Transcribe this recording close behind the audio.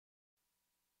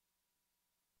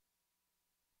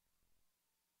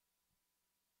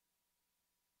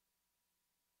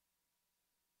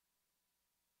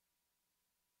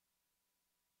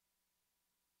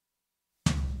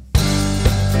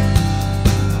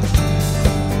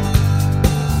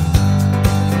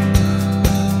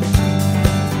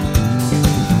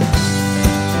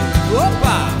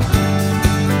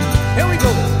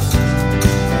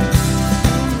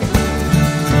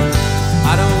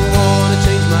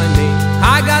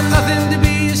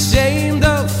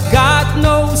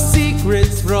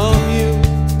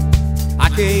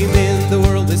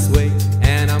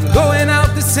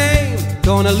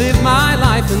Wanna live my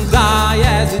life and die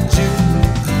as a Jew.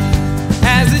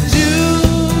 As a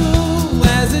Jew,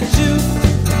 as a Jew,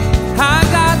 I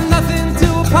got nothing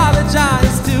to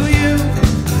apologize to you.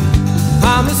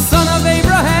 I'm a son of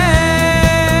Abraham.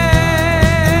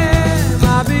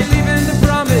 I believe in the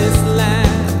promised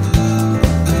land.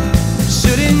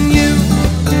 Shouldn't you?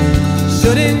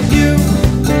 Shouldn't you?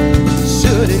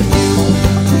 Shouldn't you?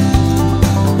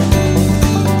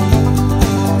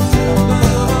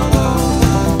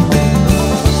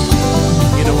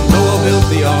 You don't know who built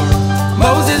the ark.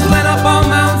 Moses went up on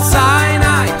Mount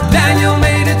Sinai. Daniel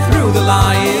made it through the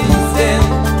lion's den.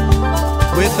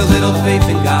 With a little faith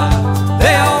in God,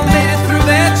 they all made it through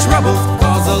their troubles.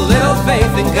 Cause a little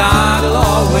faith in God will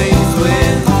always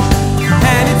win.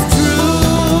 And it's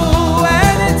true,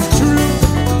 and it's true,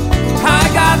 I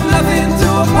got nothing to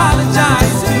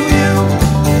apologize to you.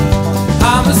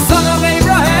 I'm a son of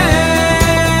Abraham.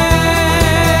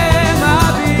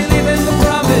 I believe in the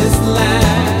promised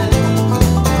land.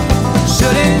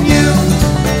 Shouldn't you?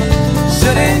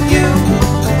 Shouldn't you?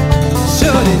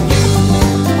 Shouldn't you?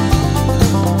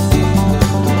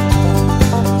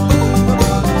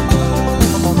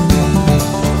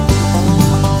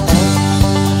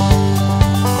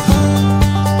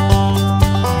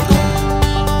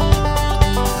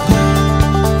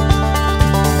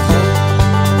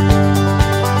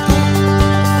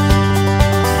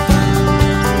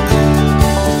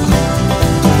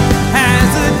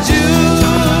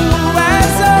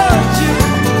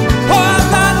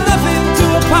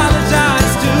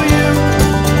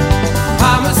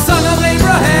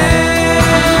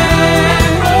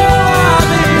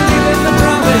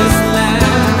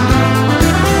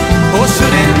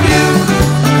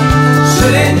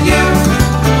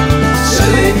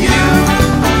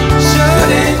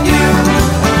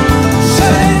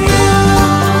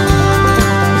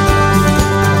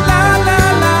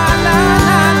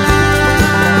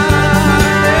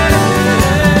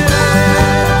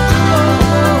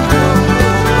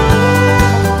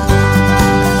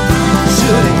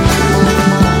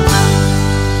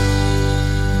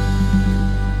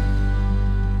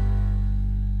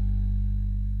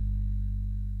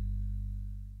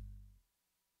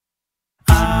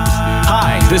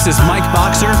 This is Mike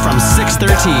Boxer from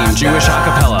 613 Jewish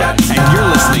Acapella, and you're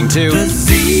listening to The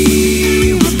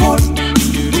Z Report.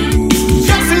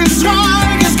 Jesse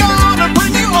Strong is gonna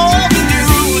bring you all the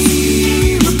news.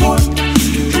 Z Report.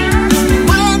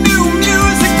 Brand new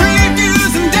music,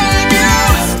 previews, and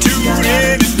debuts. Tune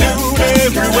in at noon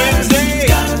every Wednesday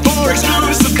for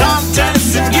exclusive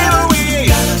contests and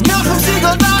giveaways.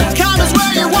 NachumSegal.com is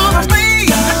where you wanna be.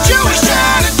 The Jewish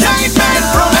entertainment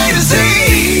from A to Z.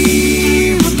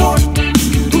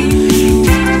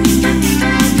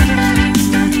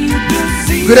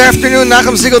 Good afternoon,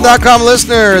 NachumSegal.com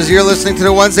listeners. You're listening to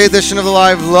the Wednesday edition of the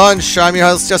Live Lunch. I'm your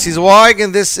host, Jesse Zweig,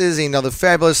 and this is another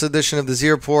fabulous edition of the Z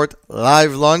Report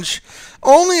Live Lunch,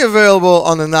 only available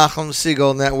on the Nachum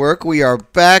Segal Network. We are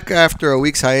back after a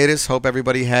week's hiatus. Hope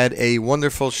everybody had a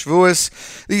wonderful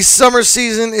Shavuos. The summer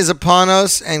season is upon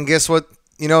us, and guess what?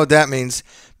 You know what that means.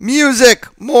 Music!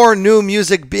 More new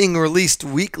music being released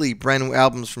weekly. Brand new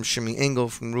albums from Shimi Engel,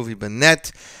 from Ruvi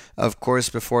Bennett. Of course,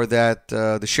 before that,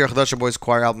 the Shir Chadasha Boys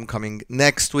Choir album coming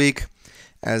next week,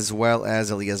 as well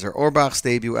as Eliezer Orbach's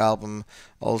debut album.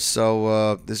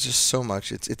 Also, there's just so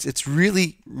much. It's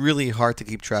really, really hard to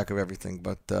keep track of everything,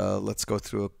 but let's go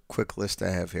through a quick list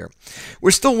I have here.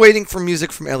 We're still waiting for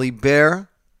music from Eli Bear,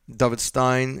 David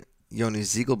Stein, Yoni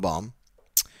Ziegelbaum.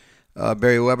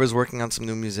 Barry Weber's working on some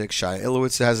new music. Shai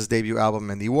Ilowitz has his debut album.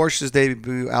 Andy Warsh's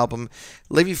debut album.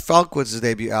 Levi Falkwitz's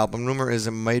debut album. Rumor is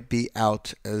it might be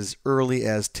out as early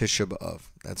as Tisha B'Av.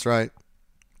 That's right.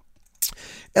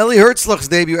 Eli Herzlach's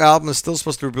debut album is still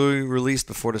supposed to be released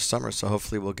before the summer, so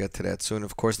hopefully we'll get to that soon.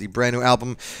 Of course, the brand new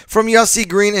album from Yossi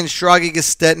Green and Shragi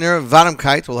Gestetner,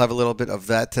 Vadamkeit. We'll have a little bit of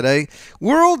that today.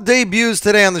 World debuts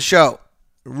today on the show.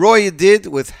 Roy Yedid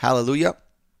with Hallelujah.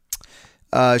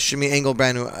 Shimi Engel,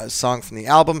 brand new song from the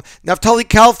album. Naftali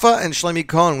Kalfa and Shlomi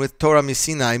Cohen with Torah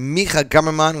Misinai. Micha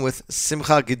Gamerman with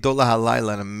Simcha Gedola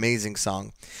Halayla, an amazing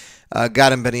song.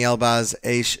 Gadam Beni Elbaz,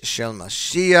 Eish Shel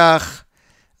Mashiach.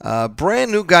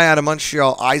 Brand new guy out of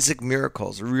Montreal, Isaac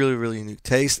Miracles. Really, really unique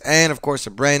taste. And, of course,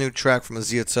 a brand new track from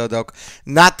Azia Tzodok.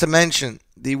 Not to mention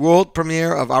the world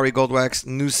premiere of Ari Goldwag's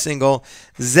new single,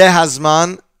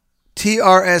 Zehazman,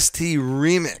 TRST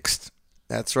Remixed.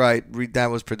 That's right. That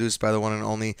was produced by the one and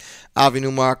only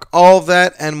Avinu Mark. All of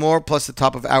that and more, plus the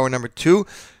top of hour number 2.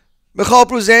 Michal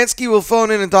Pruzansky will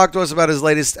phone in and talk to us about his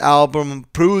latest album,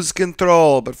 Pruz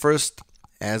Control. But first,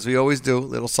 as we always do,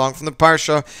 little song from the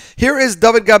Parsha. Here is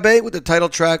David Gabay with the title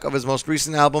track of his most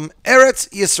recent album, Eretz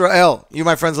Yisrael. You,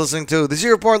 my friends, listening to the Z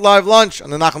Report Live Lunch on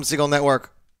the Nachum Segal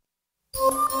Network.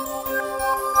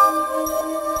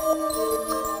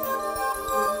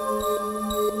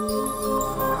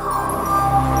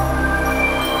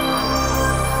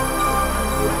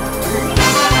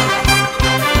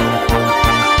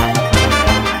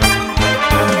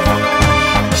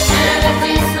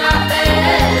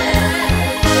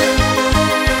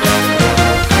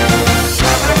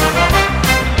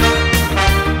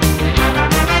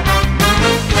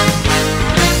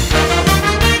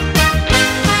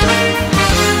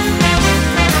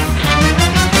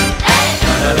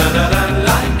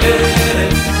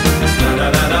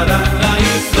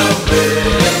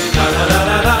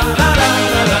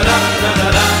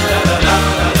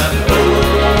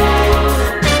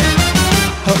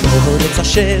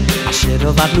 אשר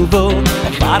עברנו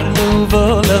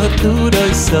בו לא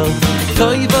תורוי סוף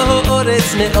תוי בו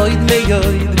אורץ מאויד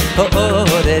מיועד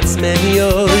אורץ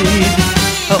מיועד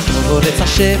אורץ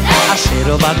אשר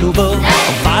עברנו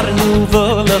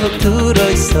בו לא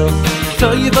תורוי סוף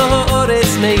תוי בו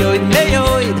אורץ מיועד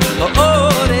מיועד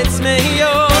אורץ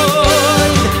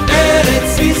מיועד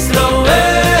ארץ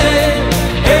ישראל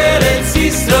ארץ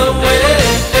ישראל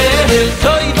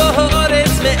תוי בו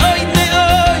אורץ מיועד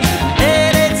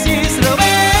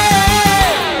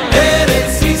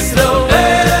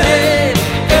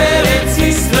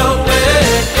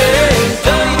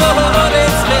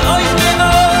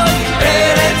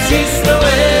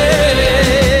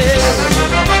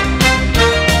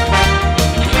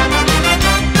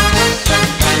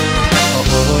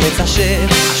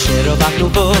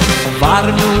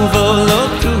עברנו בו לא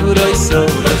תורוי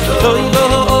סוף תוי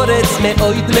בו אורץ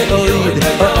מאויד מאויד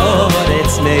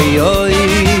אורץ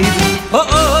מאויד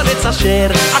אורץ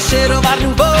אשר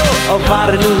עברנו בו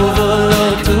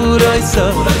לא תורוי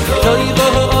סוף תוי בו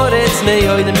אורץ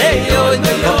מאויד מאויד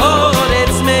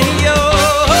אורץ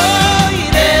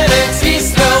מאויד ארץ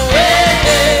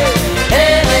ישראל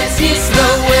ארץ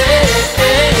ישראל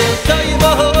תוי בו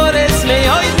אורץ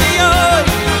מאויד מאויד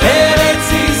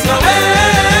ארץ ישראל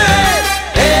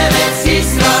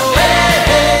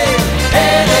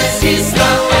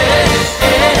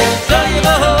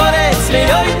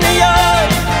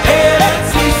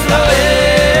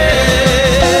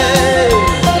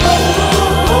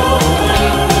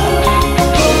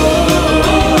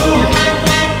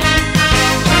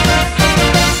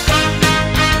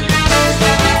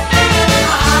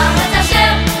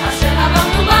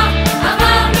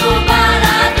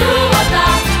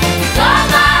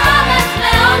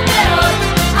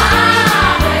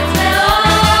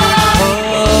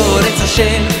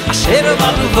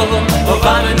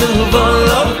עברנו בו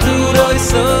לא תורוי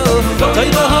סוף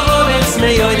תוי בו אורץ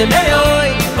מאויד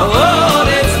מאויד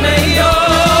אורץ מאויד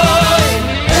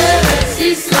ארץ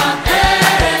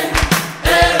ישראל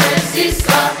ארץ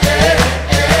ישראל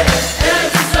ארץ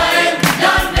ישראל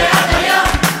מדן ועד הים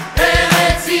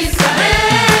ארץ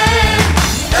ישראל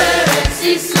ארץ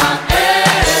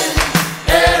ישראל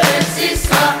ארץ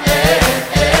ישראל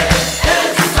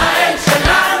ארץ ישראל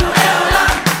שלנו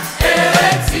לעולם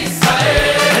ארץ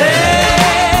ישראל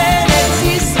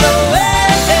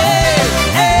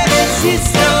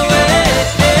Israel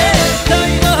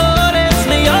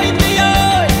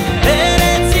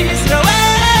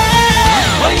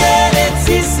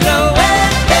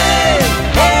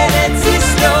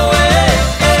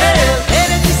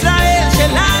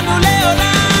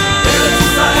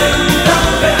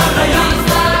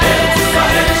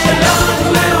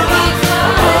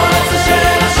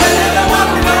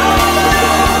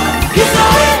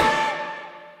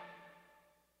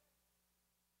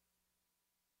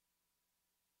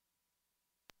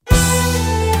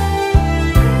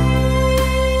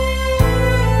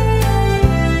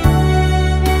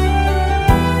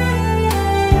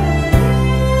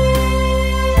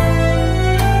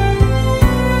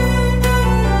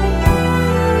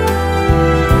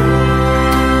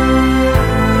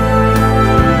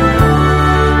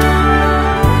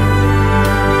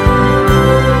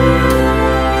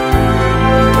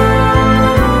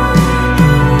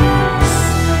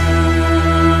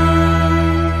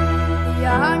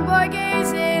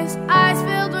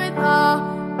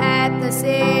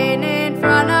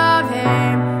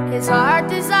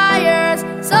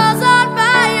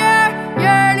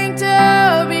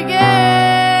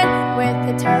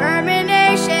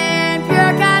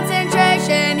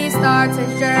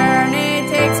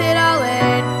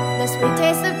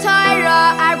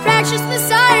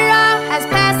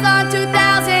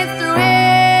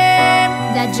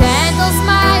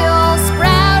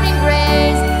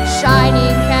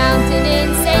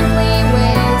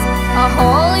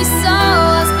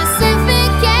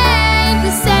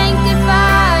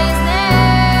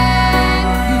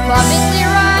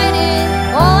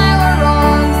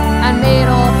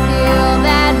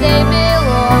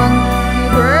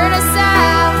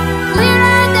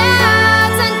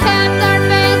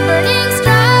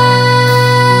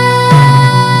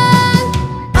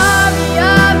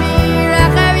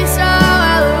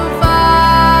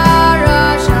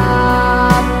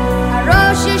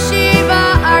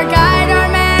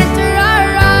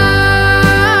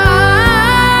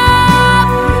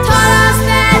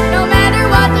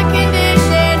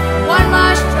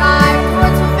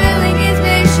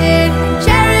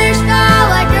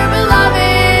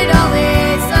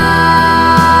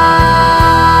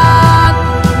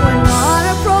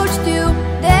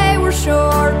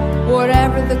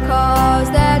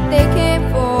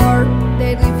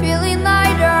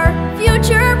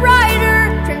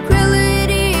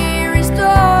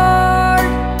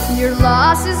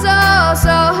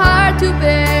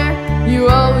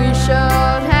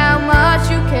showed how much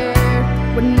you care.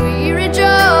 When we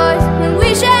rejoiced, when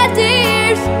we shed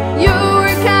tears, you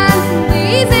were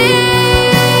constantly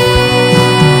there.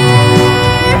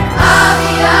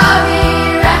 Avi,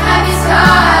 Avi, Rehab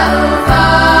Yisrael,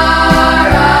 Uvarashon.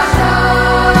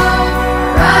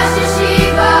 Rosh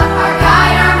Yeshiva, our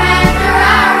guide, our mentor,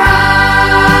 our rock.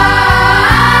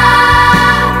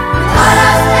 You taught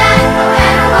us then, no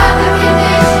matter what the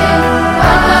condition,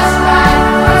 love us right,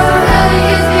 was fulfilling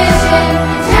His mission.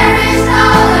 Cherished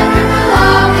all under the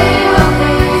loving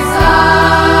only Son.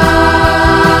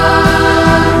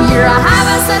 You're a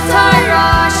Havas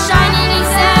Torah, shining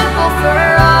example for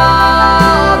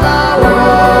all the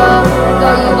world.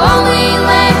 Though you only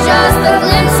led just a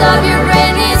glimpse of your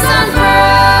greatness unfurled.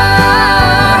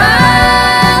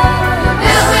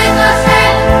 You built with no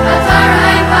strength a Torah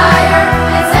empire,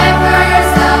 and set for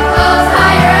yourself goals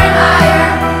higher and higher.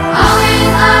 Always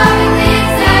lovingly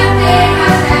accepting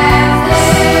Hashem's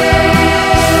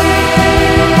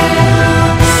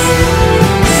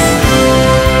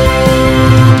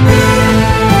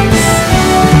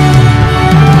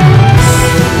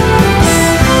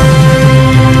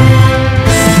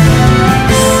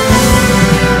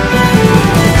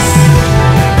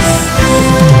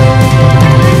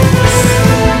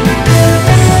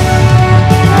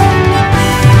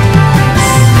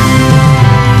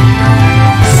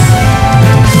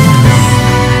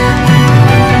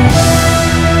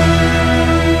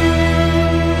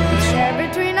share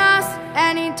between us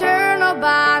an eternal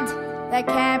bond that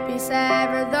can't be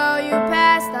severed though you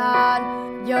passed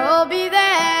on. You'll be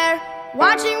there,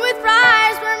 watching with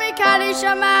pride when we Kaddish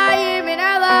Shamayim in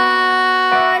our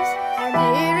lives. Our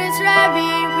dearest Rebbe,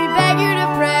 we beg you to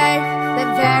pray that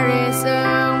very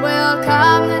soon will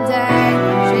come the day.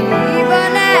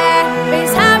 Sheyivaneh,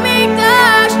 Beis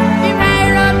Hamikdash,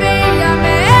 B'meira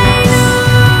b'yameinu.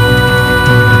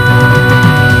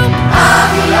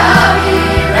 Avi, Avi,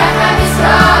 Rehab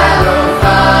Yisrael,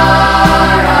 Uvarashon.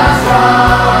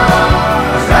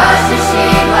 Rosh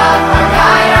Yeshiva, our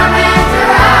guide, our mentor,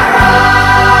 our rock.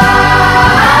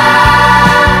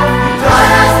 You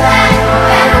taught us then, no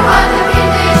matter what the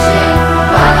condition,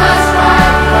 love us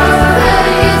right, was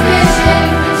fulfilling His mission.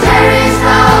 Cherished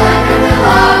all under the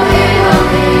loving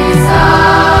only Son.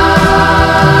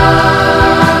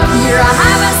 You're a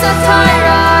Havas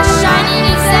Torah, shining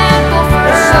example for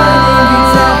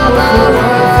all the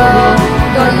world.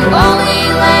 Though you only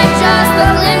led just a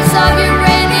glimpse of your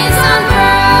greatness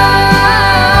unfurled.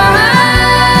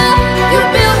 You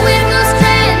built with no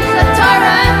strength a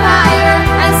Torah empire,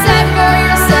 and set for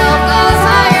yourself goals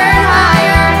higher and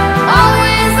higher.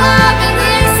 Always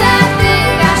lovingly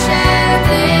accepting Hashem's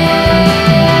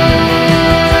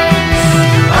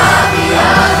Avi,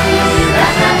 Avi,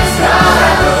 Rehab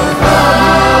Yisrael,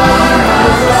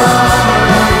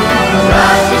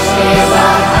 Rosh Yeshiva,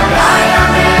 our guide, our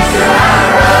mentor, our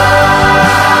rock.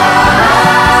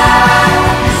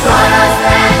 You taught us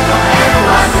then, no matter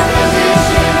what the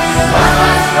condition, love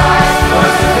us right,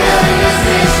 was fulfilling His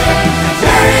mission.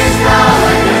 Cherished all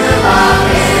under the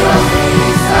loving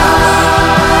only Son.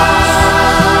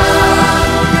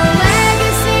 Your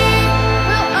legacy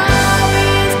will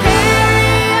always carry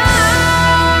on.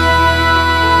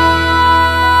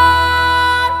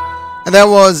 And that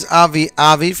was Avi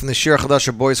Avi from the Shir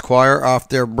Chadasha Boys Choir off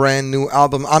their brand new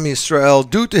album Am Yisrael,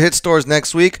 due to hit stores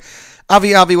next week.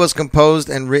 Avi Avi was composed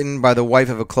and written by the wife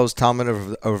of a close Talmud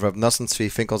of Rav Nosson Tzvi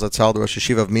Finkel Zatzal, the Rosh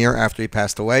Yeshiva of Mir, after he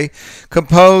passed away.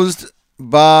 Composed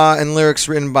by and lyrics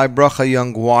written by Bracha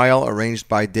Young Weil, arranged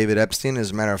by David Epstein.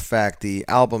 As a matter of fact, the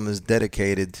album is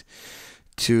dedicated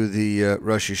to the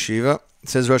Rosh Yeshiva. It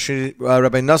says Rabbi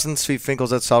Nosson Tzvi Finkel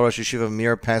Zatzal, Rosh Yeshiva of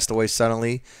Mir, passed away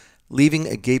suddenly, leaving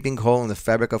a gaping hole in the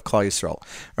fabric of Klal Yisrael.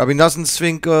 Rabbi Nosson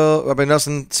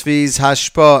Tzvi's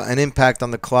hashpah and impact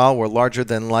on the Klal were larger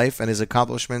than life, and his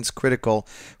accomplishments critical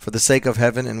for the sake of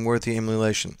heaven and worthy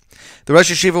emulation. The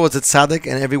Rosh Yeshiva was a tzaddik,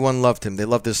 and everyone loved him. They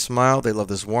loved his smile, they loved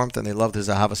his warmth, and they loved his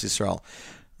Ahavas Yisrael.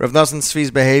 Rav Nosson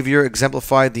Tzvi's behavior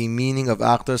exemplified the meaning of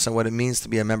Achdus and what it means to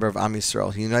be a member of Am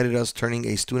Yisrael. He united us, turning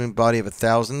a student body of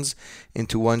thousands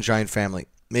into one giant family.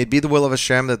 May it be the will of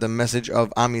Hashem that the message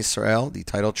of Am Yisrael, the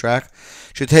title track,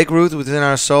 should take root within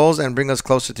our souls and bring us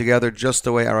closer together, just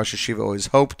the way our Rosh Yeshiva always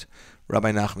hoped.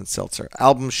 Rabbi Nachman Seltzer.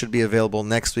 Album should be available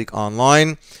next week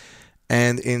online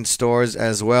and in stores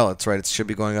as well. That's right, it should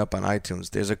be going up on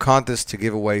iTunes. There's a contest to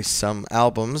give away some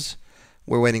albums.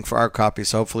 We're waiting for our copy,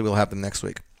 so hopefully we'll have them next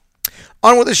week.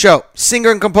 On with the show.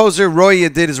 Singer and composer Roy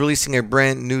Yedid is releasing a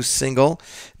brand new single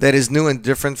that is new and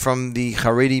different from the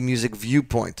Haredi music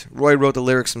viewpoint. Roy wrote the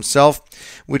lyrics himself,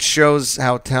 which shows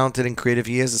how talented and creative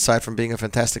he is, aside from being a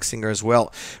fantastic singer as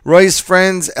well. Roy's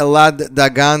friends Elad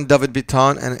Dagan, David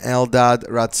Biton, and Eldad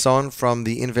Ratzon from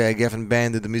the Inve Geffen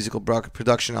band did the musical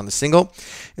production on the single.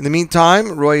 In the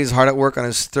meantime, Roy is hard at work on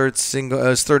his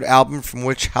third album, from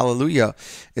which Hallelujah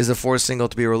is the fourth single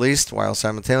to be released, while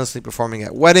simultaneously performing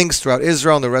at weddings throughout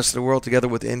Israel and the rest of the world together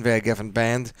with the Inve Geffen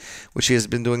band, which he has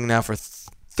been doing now for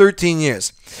 13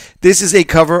 years. This is a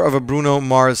cover of a Bruno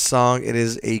Mars song. It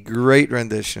is a great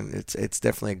rendition. It's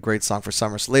definitely a great song for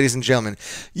summer. So, ladies and gentlemen,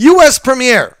 U.S.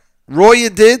 premiere, Roy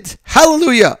Yedid,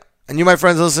 Hallelujah. And you, my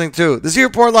friends, are listening to the Z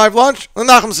Report Live Launch on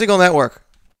the Nachum Segal Network.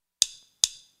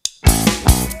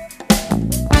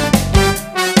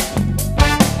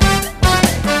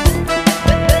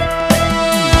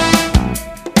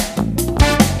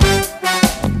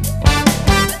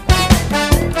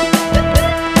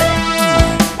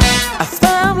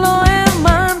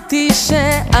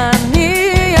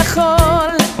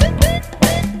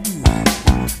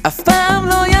 אף פעם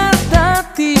לא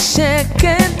ידעתי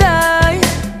שכדאי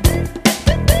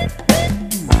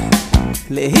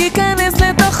להיכנס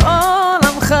לתוך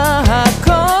עולמך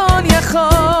הכל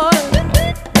יכול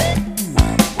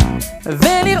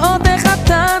ולראות איך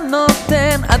אתה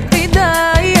נותן עד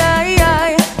מדי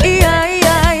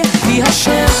כי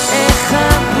השם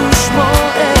אחד ושמו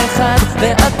אחד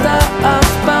ואתה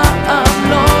אף פעם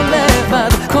לא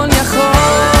לבד כל יכול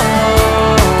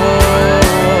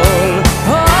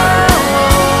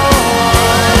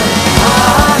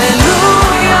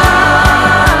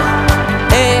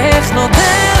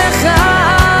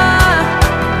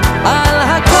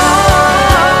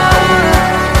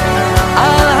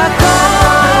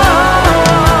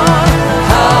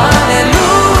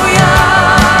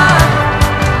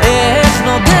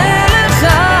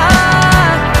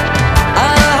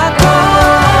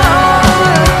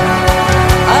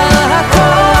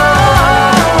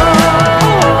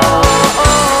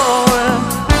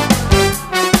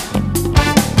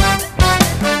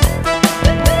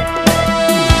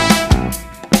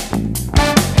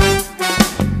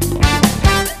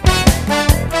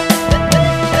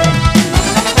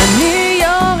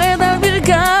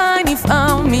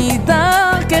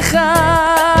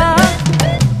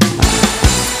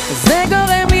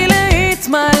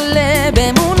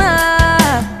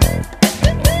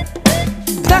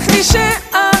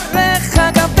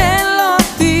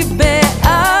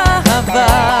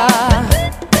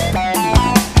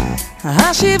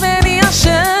השיבני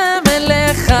השם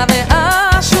אליך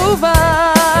ואשובה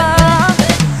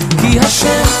כי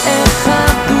השם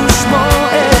אחד ושמו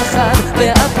אחד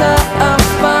ואתה אף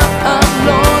פעם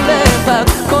לא לבד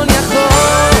כל יכול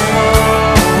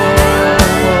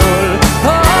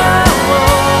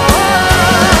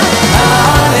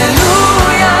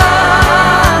הללויה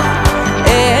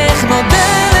איך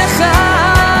נודה לך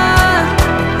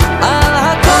על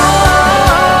הכל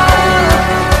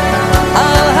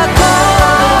על הכל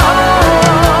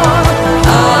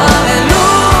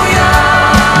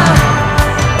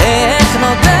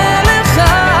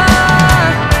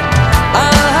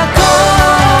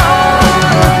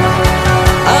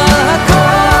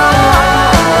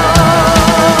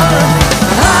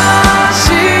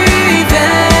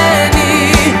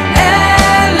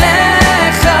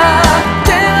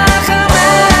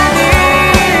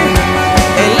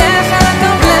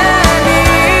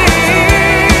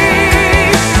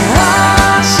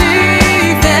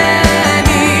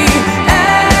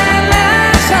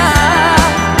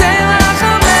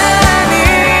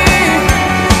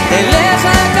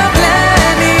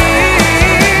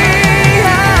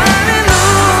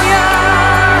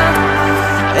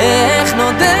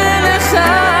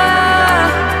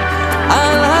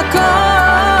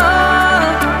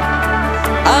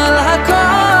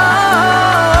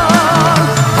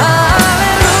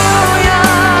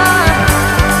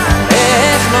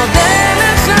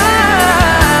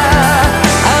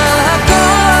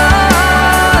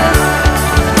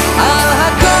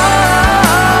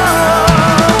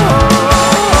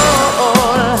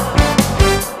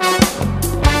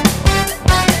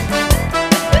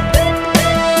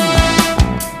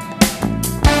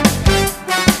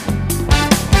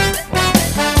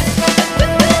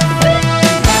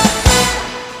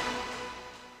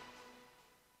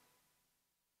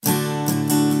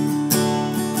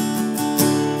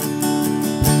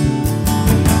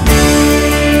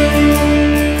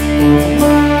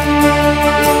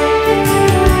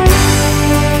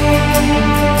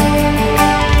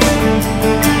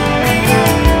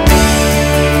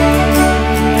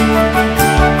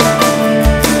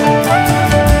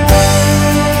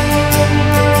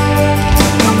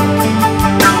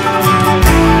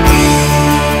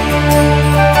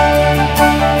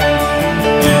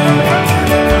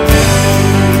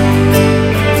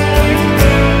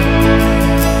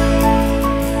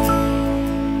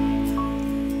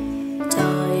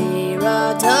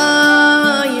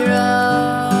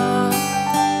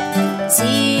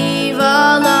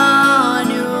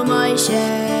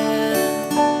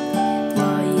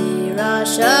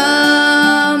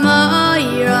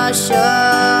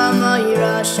Rasha, my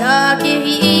Rasha,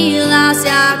 Kihilas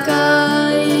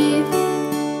Yaakov.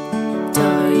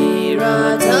 Toira,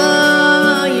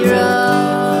 Toira,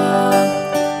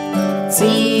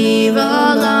 Tzivalanu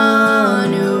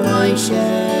Moshe.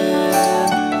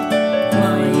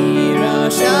 My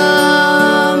Rasha,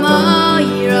 my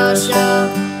Rasha,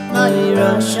 my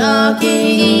Rasha,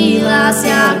 Kihilas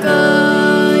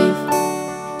Yaakov.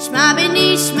 Shma b'ni,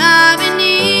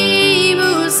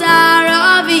 Musar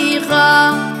Avicha,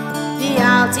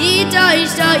 V'yalti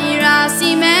toish toira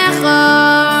simecha.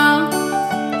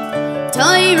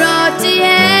 Toira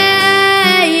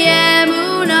tihei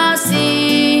emunasi,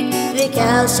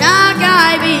 V'kel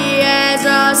shakai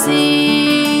b'ezrasi.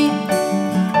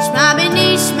 Shma b'ni,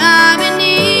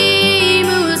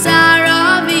 Musar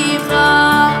Avicha,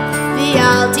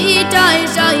 V'yalti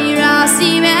toish toira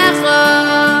simecha.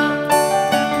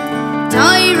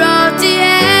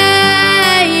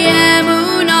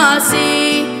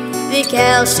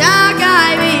 V'kel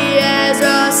shakai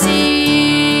b'ezrasi.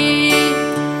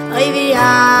 Oy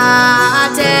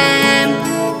v'yatem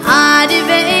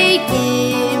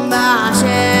hadiveikim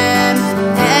b'Hashem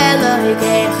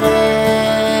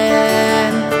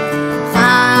Eloheichem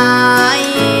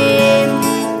Chayim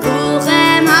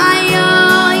kulchem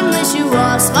hayom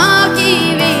l'shuos chaki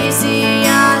v'isi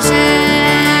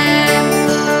Hashem.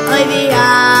 Oy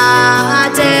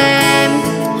v'yatem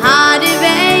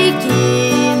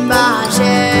hadiveikim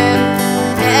b'Hashem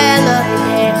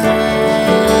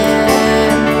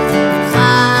Eloheichem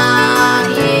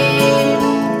Chayim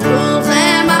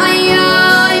kulchem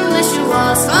hayom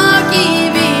l'shuos chaki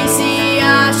v'isi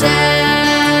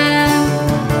Hashem.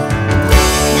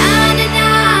 Na na na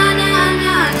na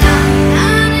na na na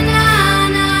na na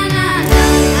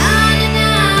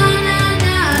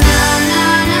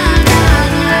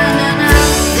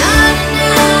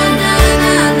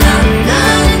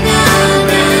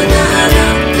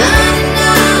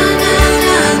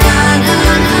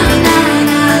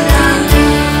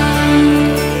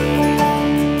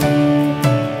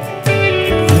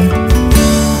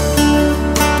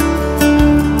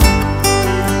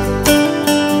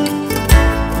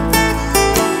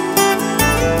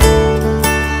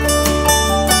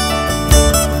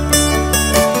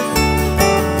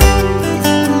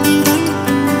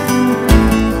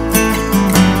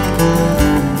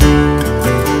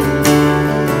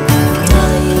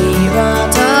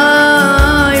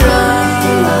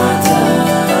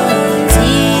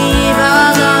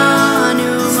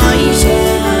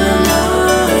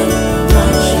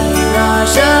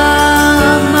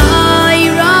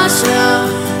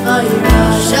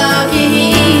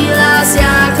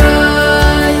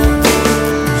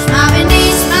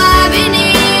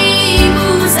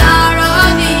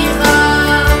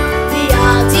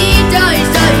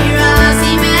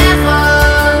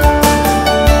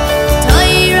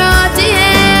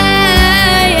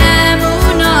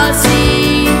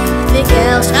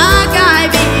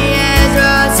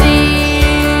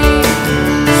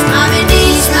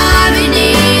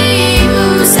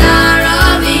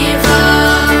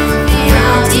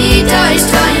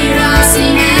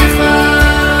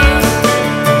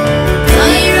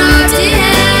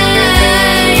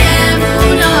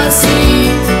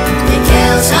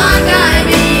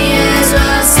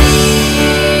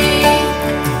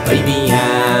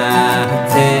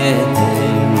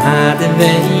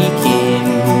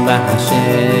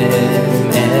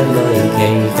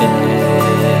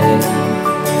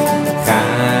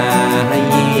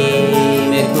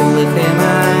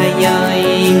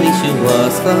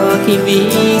Ki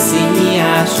v'isi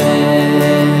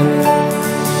Hashem.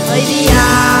 Oy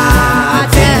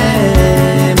v'yatem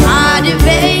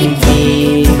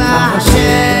hadiveikim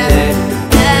b'Hashem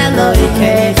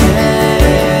Eloheichem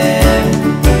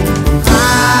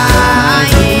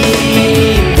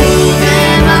Chayim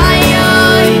kulchem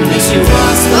hayom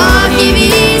l'shuos chaki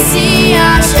v'isi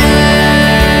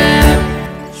Hashem.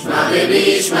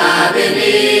 Shma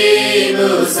b'ni,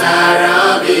 Musar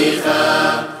Avicha,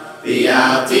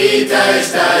 V'yalti toish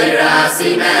toira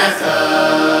simecha.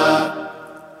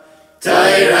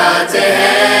 Toira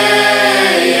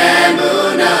tehei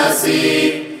emunasi,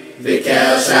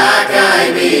 V'kel shakai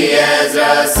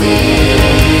b'ezrasi.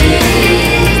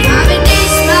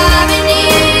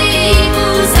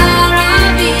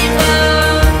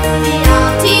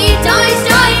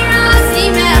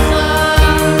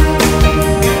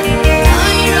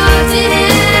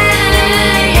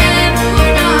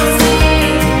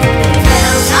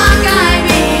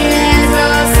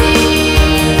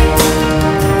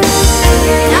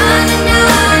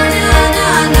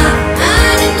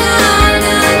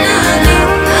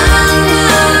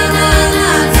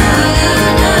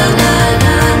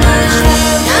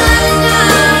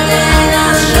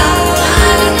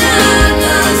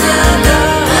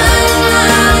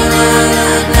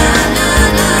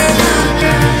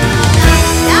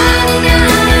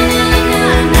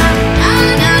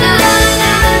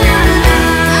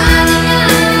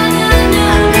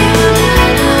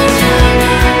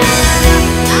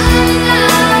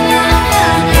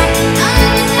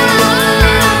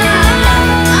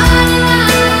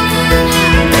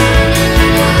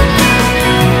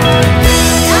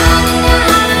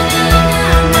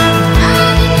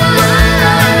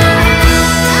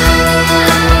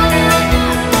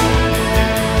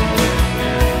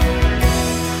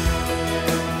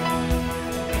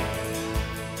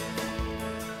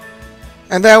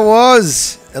 And that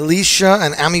was Alicia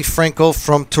and Ami Frankel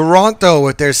from Toronto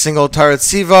with their single Torah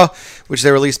Tziva, which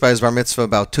they released by his bar mitzvah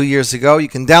about 2 years ago. You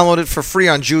can download it for free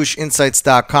on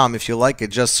JewishInsights.com. If you like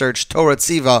it, just search Torah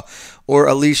Tziva or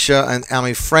Alicia and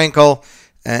Ami Frankel.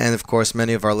 And of course,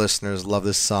 many of our listeners love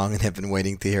this song and have been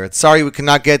waiting to hear it. Sorry we could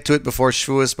not get to it before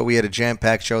Shavuos, but we had a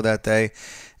jam-packed show that day.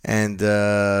 And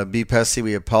B. Pessy,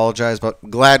 we apologize, but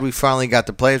glad we finally got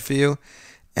to play it for you.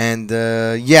 And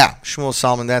Shmuel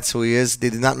Solomon, that's who he is. They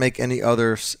did not make any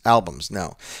other albums,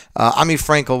 no. Ami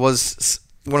Frankel was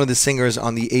one of the singers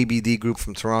on the ABD group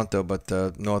from Toronto, but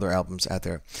no other albums out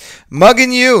there.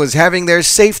 Muggin' You is having their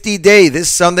safety day this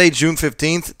Sunday, June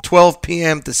 15th, 12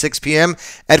 p.m. to 6 p.m.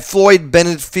 at Floyd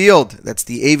Bennett Field. That's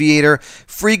the Aviator.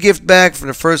 Free gift bag for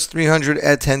the first 300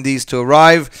 attendees to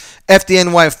arrive.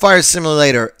 FDNY Fire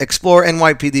Simulator, Explore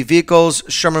NYPD Vehicles,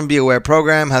 Sherman Be Aware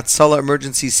Program, Hatzalah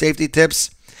Emergency Safety Tips.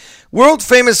 World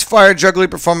famous fire juggling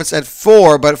performance at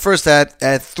 4, but first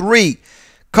at 3.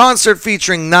 Concert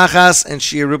featuring Nachas and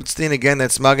Shia Rubinstein. Again,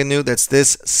 that's Maganu. That's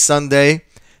this Sunday,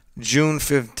 June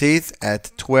 15th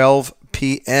at 12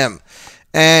 p.m.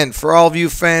 And for all of you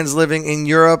fans living in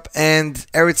Europe and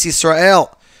Eretz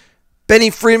Yisrael, Benny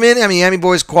Friedman and Miami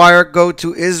Boys Choir go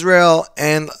to Israel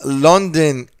and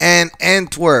London and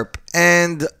Antwerp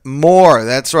and more.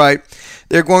 That's right.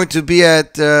 They're going to be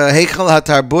at Heichel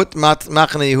HaTarbut,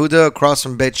 Machane Yehuda, across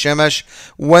from Beit Shemesh,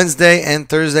 Wednesday and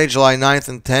Thursday, July 9th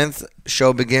and 10th.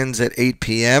 Show begins at 8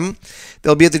 p.m.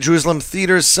 They'll be at the Jerusalem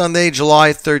Theater Sunday,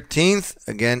 July 13th,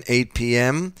 again 8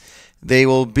 p.m. They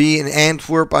will be in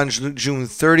Antwerp on June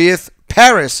 30th,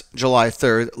 Paris, July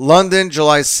 3rd, London,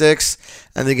 July 6th,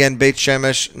 and again Beit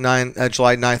Shemesh,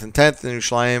 July 9th and 10th, and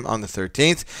Yerushalayim on the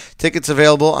 13th. Tickets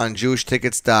available on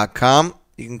JewishTickets.com.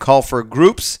 You can call for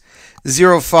groups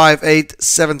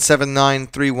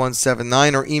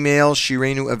 058-779-3179 or email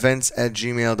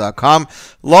shirenuevents@gmail.com.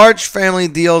 Large family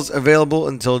deals available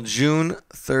until June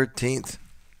 13th,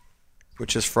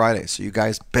 which is Friday. So you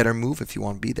guys better move if you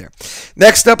want to be there.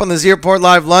 Next up on the Z Report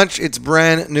Live Lunch, it's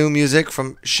brand new music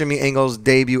from Shimi Engel's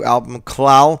debut album,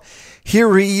 Klal.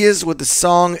 Here he is with the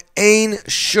song Ein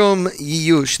Shum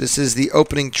Yiyush. This is the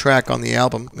opening track on the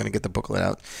album. I'm going to get the booklet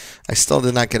out. I still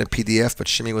did not get a PDF, but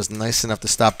Shimi was nice enough to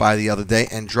stop by the other day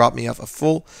and drop me off a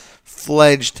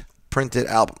full-fledged printed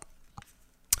album.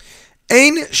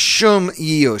 Ein Shum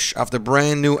Yiyush, off the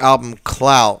brand new album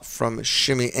Klal from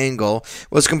Shimi Engel,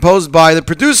 was composed by the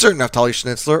producer Naftali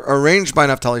Schnitzler, arranged by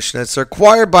Naftali Schnitzler,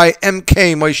 choir by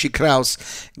M.K. Moshe Krauss,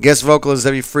 guest vocalist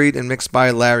Zevi Fried, and mixed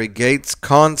by Larry Gates,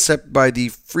 concept by the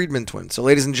Friedman twins. So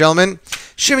ladies and gentlemen,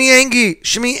 Shimi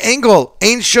Engel,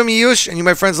 Ein Shum Yiyush, and you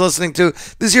my friends listening to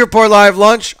the Z Report Live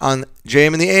Lunch on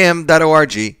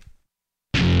jmintheam.org.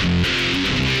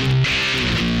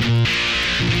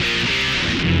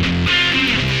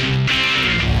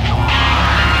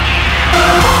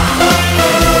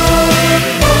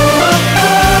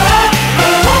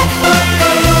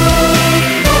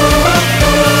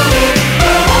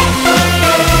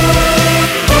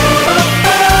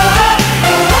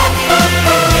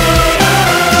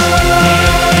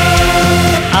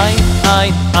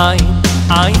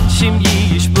 Ein Shim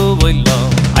Yish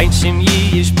Bo'olam, Ein Shim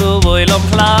Yish Bo'olam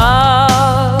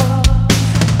Klal.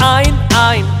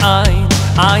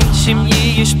 Ein Shim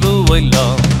Yish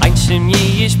Bo'olam, Ein Shim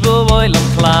Yish Bo'olam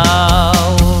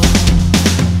Klal.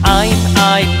 Ein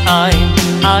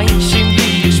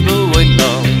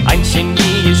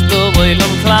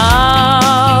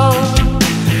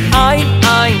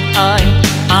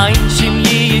Shim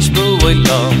Yish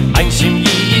Bo'olam, Ein Shim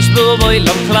Yish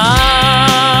Bo'olam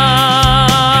Klal.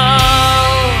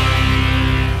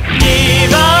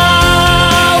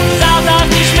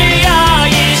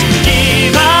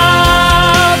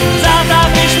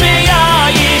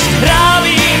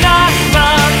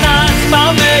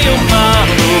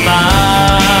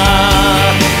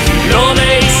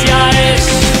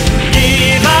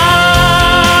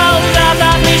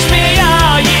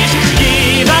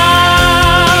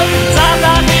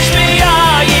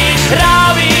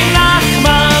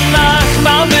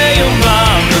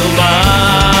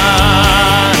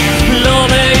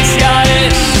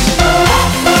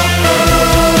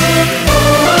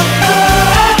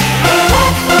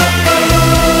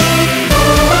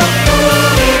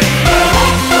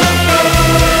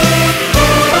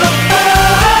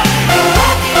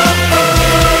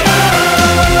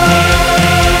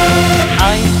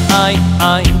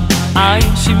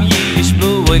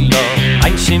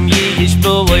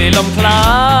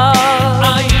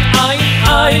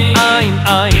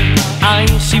 Ein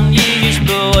Shim Yish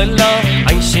Bo'olam,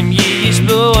 Ein Shim Yish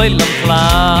Bo'olam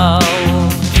Klal.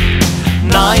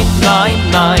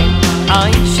 Nein,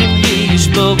 ein Shim Yish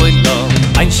boilam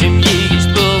ein shim yish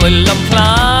boilam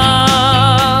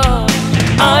klar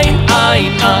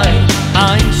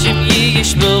ein shim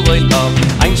yish boilam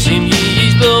ein shim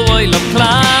yish boilam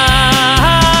klar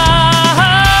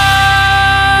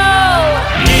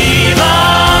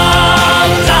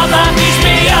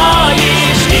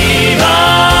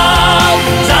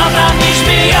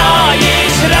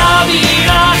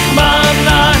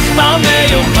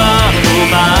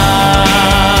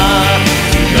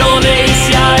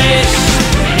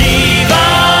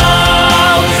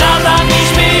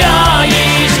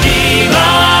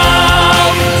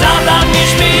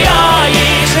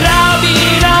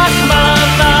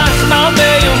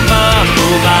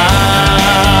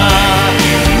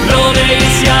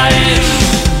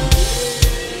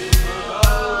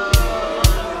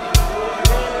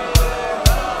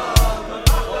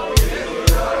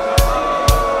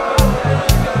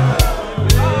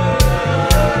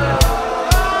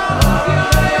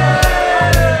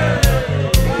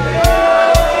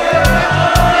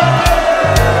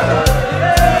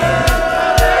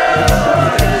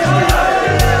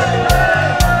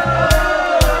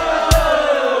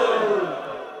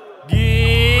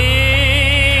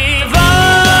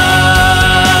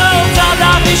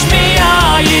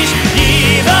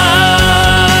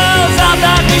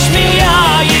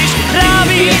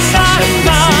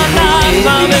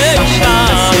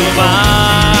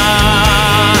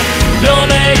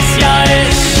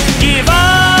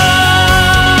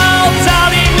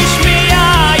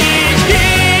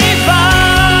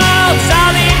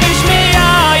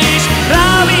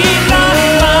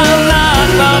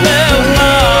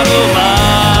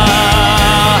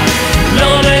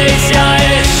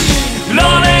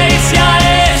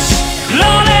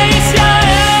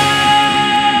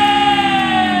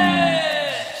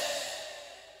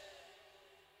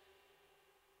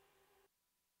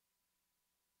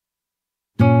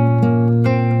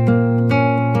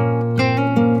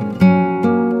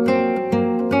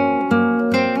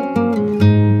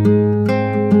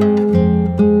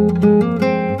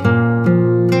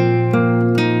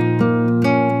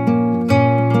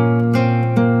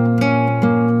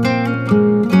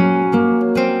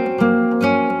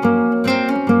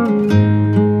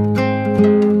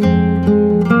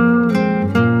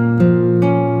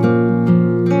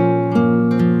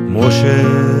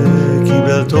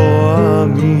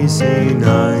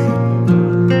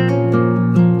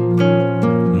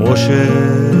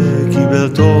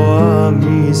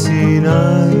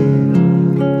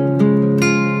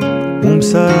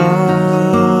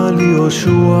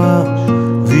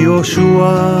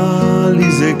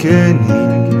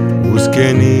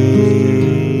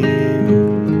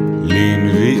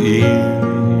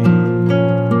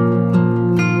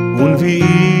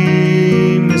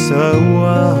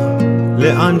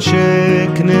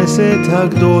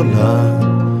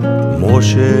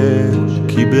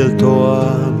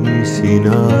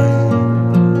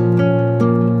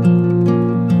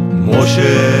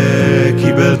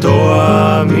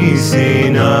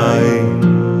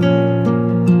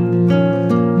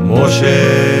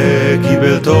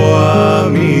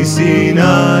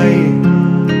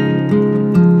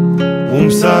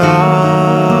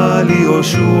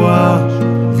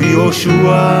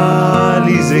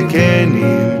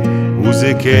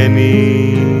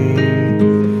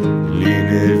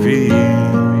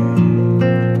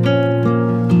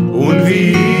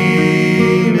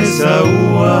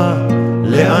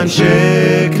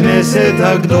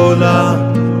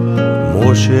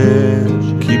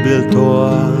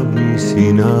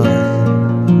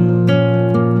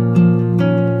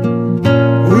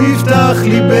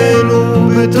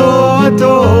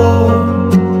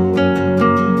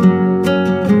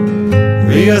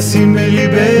וישים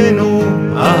בליבנו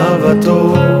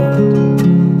אהבתו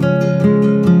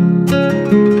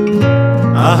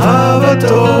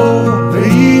אהבתו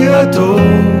ויראתו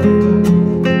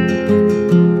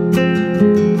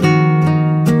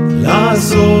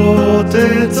לעשות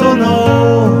את צונו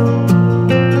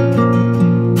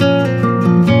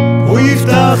הוא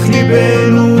יפתח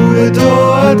ליבנו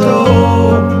ותורתו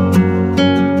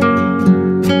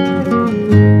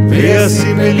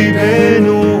וישים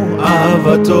בליבנו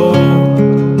אהבתו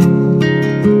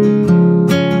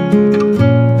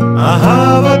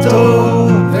אהבתו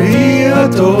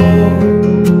ויראתו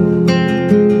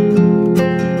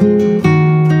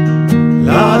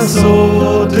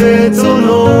לעשות את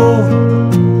צונו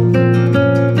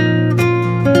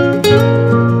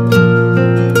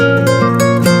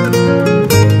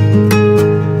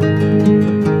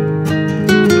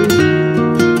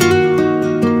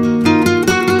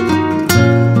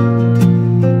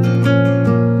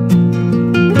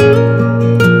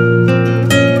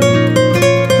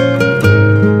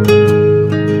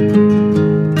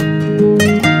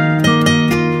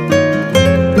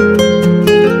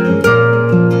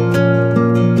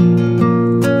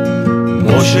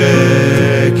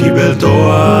קיבל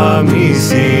תורה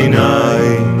מסיני.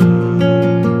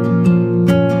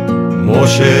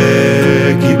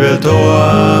 משה קיבל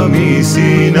תורה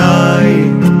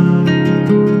מסיני,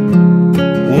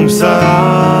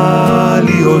 ומסרה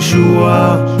לי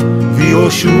יהושע,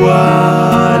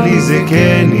 ויהושע לי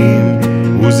זקנים,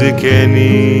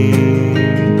 וזקנים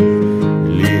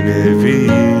לי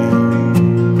נביאים.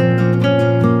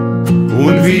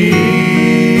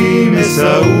 ונביאים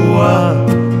מסעוה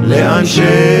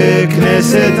לאנשי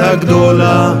כנסת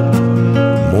הגדולה.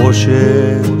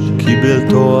 משה קיבל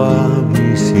תורה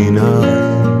מסיני.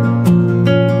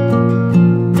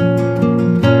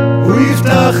 הוא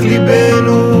יפתח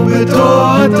ליבנו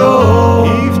בתורתו,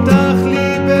 יפתח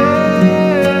ליבנו,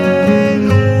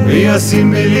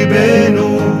 וישים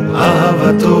בליבנו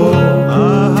אהבתו,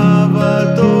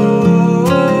 אהבתו,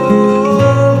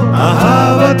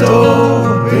 אהבתו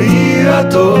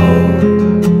ויראתו.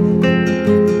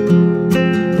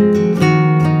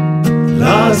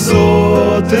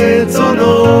 לעשות את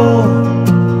צונו,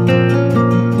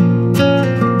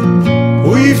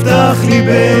 הוא יפתח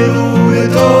ליבנו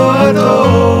בתורתו,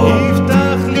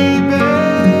 יפתח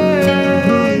ליבנו,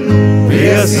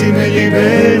 וישים אל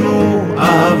ליבנו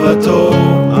אהבתו,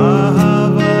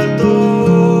 אהבתו,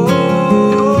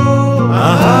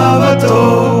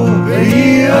 אהבתו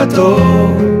ויראתו.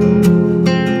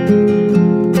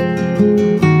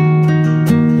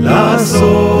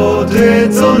 לעשות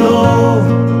את צונו.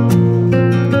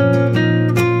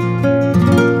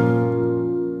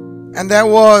 And that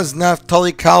was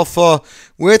Naftali Kalfa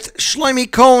with Shlomi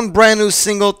Cohn, brand new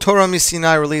single, Torah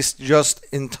Misinai, released just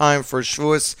in time for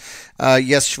Shavuos.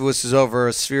 Yes, Shavuos is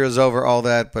over, Sphere is over, all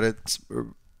that, but it's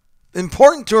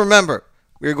important to remember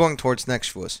we are going towards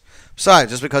next Shavuos.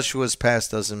 Besides, just because Shavuos passed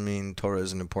doesn't mean Torah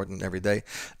isn't important every day.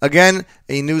 Again,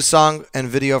 a new song and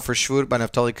video for Shavuot by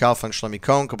Naftali Kalfa and Shlomi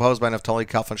Cohn, composed by Naftali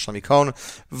Kalfa and Shlomi Cohn,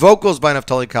 vocals by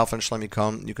Naftali Kalfa and Shlomi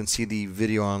Cohn. You can see the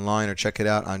video online or check it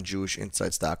out on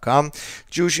JewishInsights.com.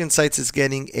 Jewish Insights is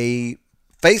getting a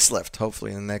facelift,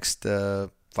 hopefully, in the next 5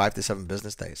 to 7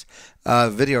 business days.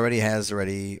 Video already has,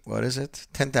 what is it?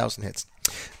 10,000 hits.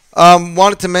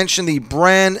 Wanted to mention the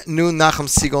brand new Nachum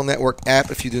Segal Network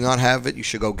app. If you do not have it, you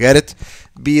should go get it.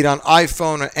 Be it on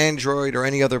iPhone or Android or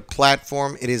any other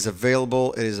platform, it is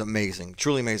available. It is amazing.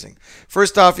 Truly amazing.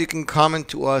 First off, you can comment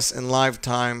to us in live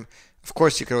time. Of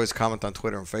course, you can always comment on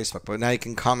Twitter and Facebook, but now you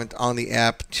can comment on the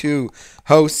app to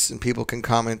hosts, and people can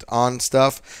comment on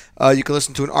stuff. You can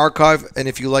listen to an archive, and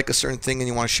if you like a certain thing and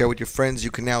you want to share with your friends,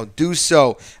 you can now do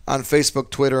so on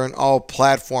Facebook, Twitter, and all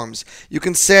platforms. You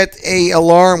can set a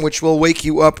alarm which will wake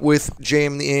you up with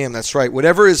JM in the AM. That's right.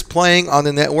 Whatever is playing on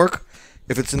the network,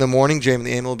 if it's in the morning, JM in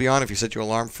the AM will be on. If you set your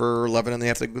alarm for 11 in the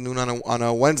afternoon on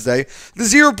a Wednesday, the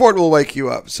Z Report will wake you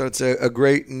up. So it's a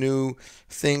great new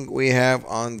thing we have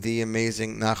on the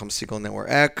amazing Nachum Segal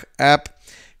Network app,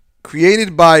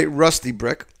 created by Rusty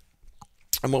Brick.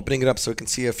 I'm opening it up so we can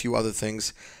see a few other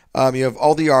things. You have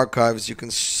all the archives. You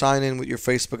can sign in with your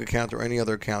Facebook account or any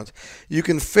other account. You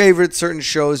can favorite certain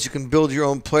shows. You can build your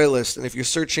own playlist. And if you're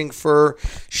searching for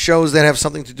shows that have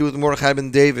something to do with Mordechai Ben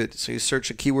David, so you search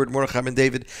a keyword Mordechai Ben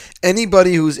David,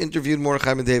 anybody who's interviewed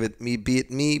Mordechai Ben David, be it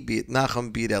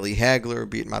Nachum, be it Eli Hagler,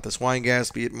 be it Matas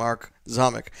Weingast, be it Mark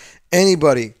Zamek,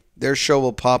 anybody, their show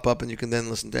will pop up, and you can then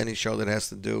listen to any show that has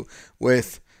to do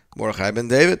with Mordechai Ben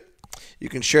David. You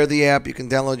can share the app, you can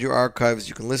download your archives,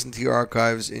 you can listen to your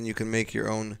archives, and you can make your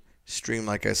own stream,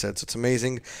 like I said. So it's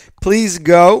amazing. Please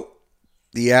go.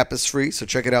 The app is free, so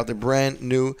check it out. The brand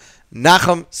new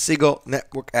Nachum Segal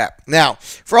Network app. Now,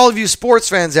 for all of you sports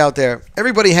fans out there,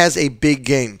 everybody has a big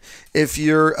game. If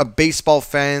you're a baseball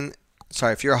fan,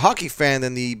 if you're a hockey fan,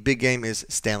 then the big game is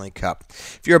Stanley Cup.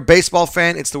 If you're a baseball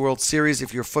fan, it's the World Series.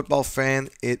 If you're a football fan,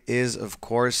 it is, of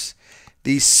course,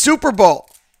 the Super Bowl.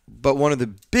 But one of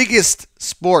the biggest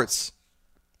sports,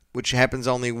 which happens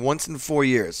only once in 4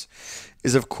 years,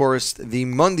 is, of course, the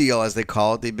Mundial, as they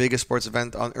call it, the biggest sports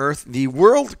event on earth, the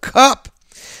World Cup.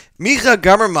 Micha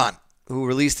Gamerman, who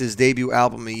released his debut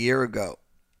album a year ago,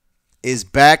 is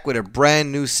back with a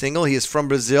brand new single. He is from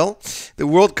Brazil. The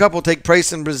World Cup will take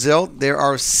place in Brazil. There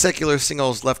are secular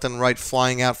singles left and right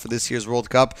flying out for this year's World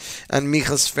Cup, and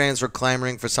Micha's fans were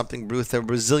clamoring for something with a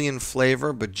Brazilian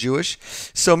flavor, but Jewish.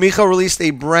 So Micha released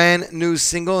a brand new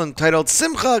single entitled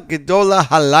Simcha Gedola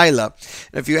Halayla.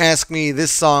 And if you ask me,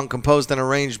 this song, composed and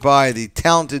arranged by the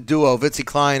talented duo of Itzi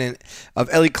Klein and of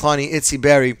Eli Klein and Itzi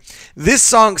Berry, this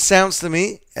song sounds to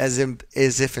me as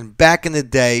if back in the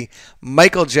day,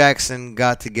 Michael Jackson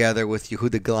got together with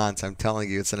Yehuda Gallant. I'm telling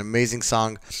you, it's an amazing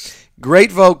song.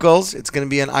 Great vocals. It's going to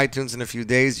be on iTunes in a few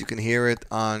days. You can hear it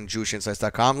on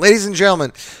JewishInsights.com. Ladies and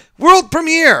gentlemen, world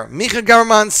premiere, Micha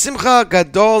Gamerman, Simcha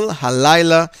Gadol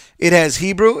Halayla. It has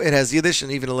Hebrew, it has Yiddish,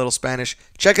 and even a little Spanish.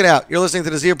 Check it out. You're listening to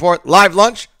the Z Report Live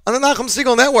Lunch on the Nachum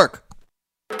Segal Network.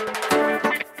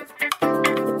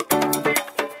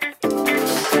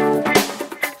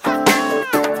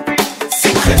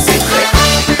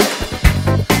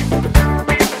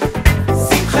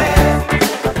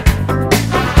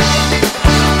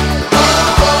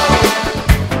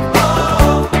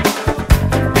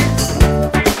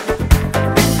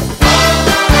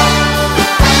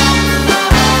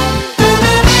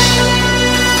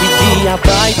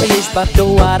 ויש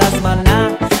בתואר הזמנה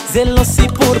זה לא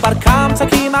סיפור בר קמצא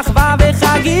כי מחווה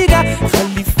וחגיגה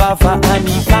חליפה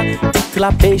ועניבה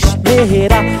תתלבש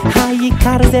מהרה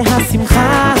העיקר זה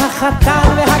השמחה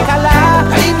החתן והכלה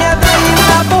עם ידיים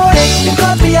לבורק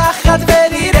נרקוד ביחד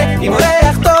ונראה אם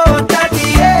אורח טוב אתה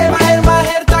תהיה מהר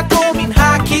מהר תקום מן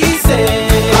הכיסא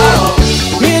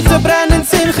mit der brennen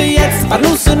Simche jetzt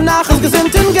Parnussen nachs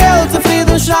gesinnten Geld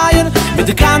zufrieden schreien mit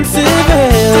der ganze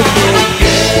Welt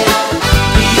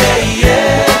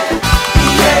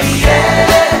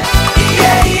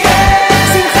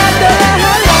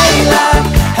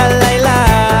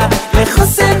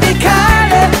לחוסן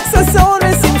בקלה, ששון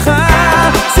ושמחה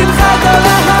שמחה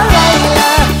גדולה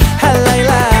הלילה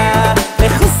הלילה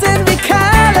לחוסן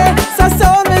בקלה,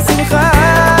 ששון ושמחה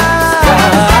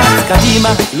קדימה,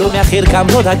 לא מאחר גם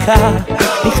לא דקה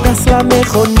נכנס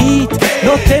למכונית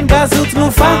נותן בזו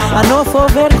תנופה הנוף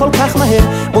עובר כל כך מהר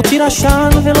מותיר עשן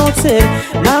ולא עוצר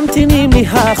ממתינים לי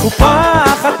החופה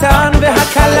החתן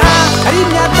והכלה הרים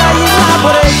ידיים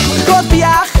לבורק נרקוד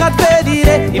ביחד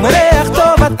ונראה אם אורח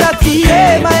טוב אתה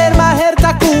תהיה מהר מהר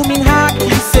תקום מן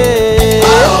הכיסא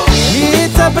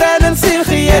mit der brennen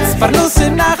Simche jetzt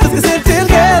Parnussen nachs gesinnten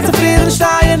Geld zufrieden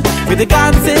schreien für die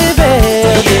ganze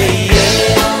Welt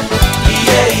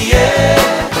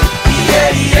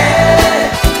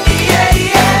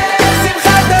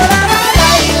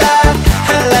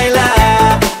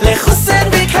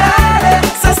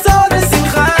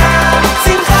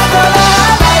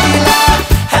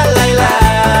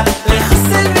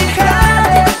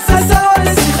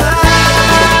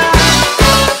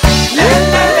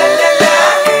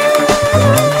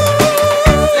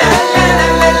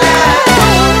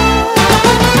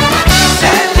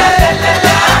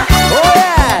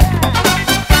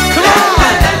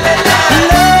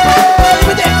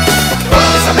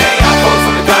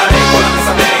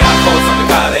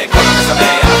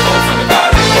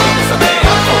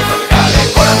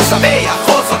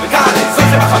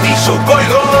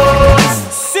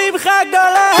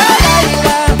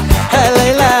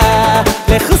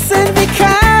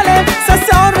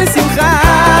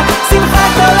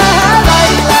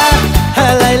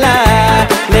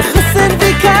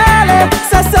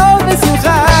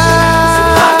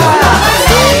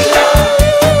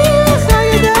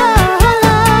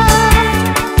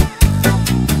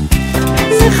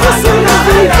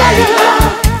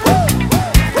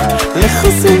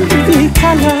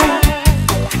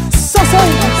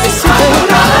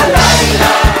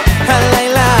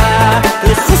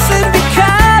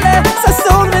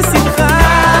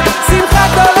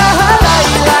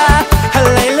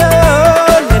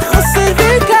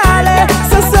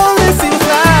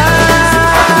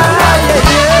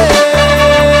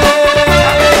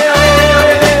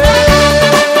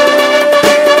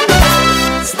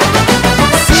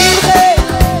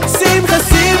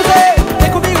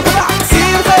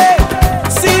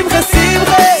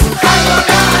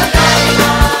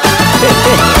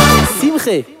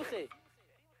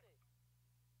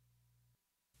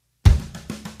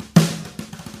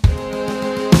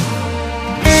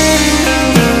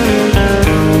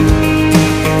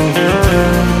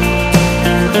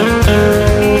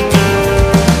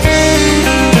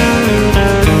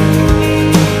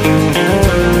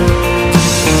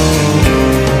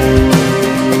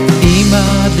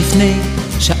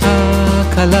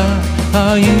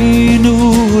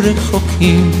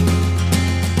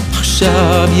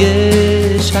עכשיו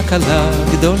יש הקלה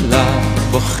גדולה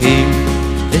בוכים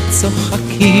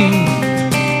וצוחקים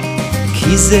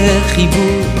כי זה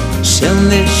חיבור של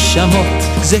נשמות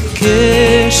זה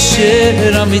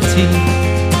קשר אמיתי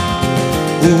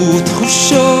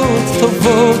ותחושות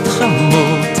טובות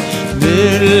חמות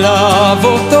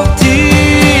מלוות אותי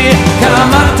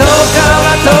כמה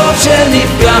טוב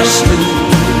שנפגשנו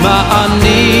מה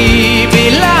אני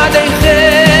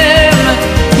בלעדיכם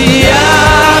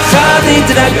יחד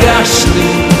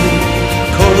התרגשנו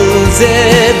כל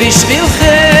זה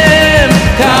בשבילכם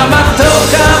כמה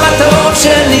טוב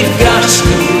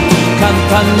שנפגשנו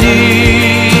כאן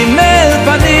פנים אל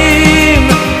פנים,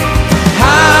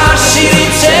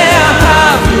 השירים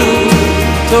שאהבנו,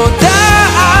 תודה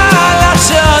על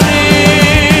השנים.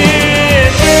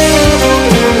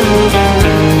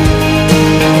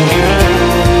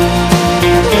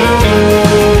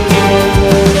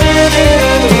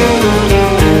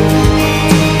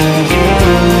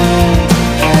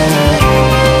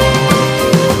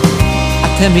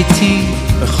 אתם איתי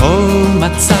בכל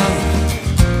מצב,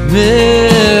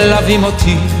 מלווים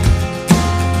אותי,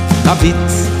 מביט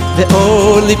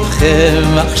באור לבכם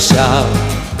עכשיו,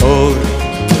 אור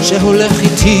שהולך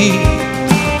איתי,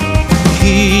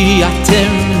 כי אתם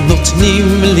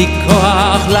נותנים לי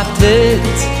כוח לתת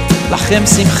לכם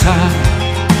שמחה,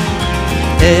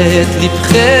 את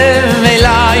לבכם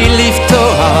אליי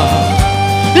לפתוח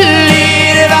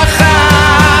לי רווחה.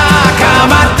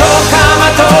 כמה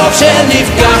טוב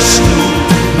שנפגשנו,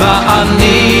 מה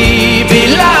אני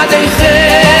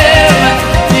בלעדיכם,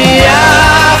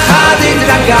 יחד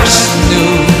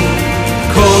התרגשנו,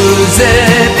 כל זה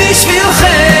בשבילכם.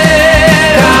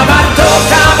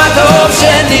 כמה טוב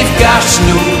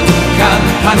שנפגשנו, כאן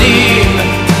פנים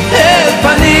אל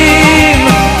פנים,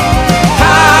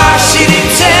 השירים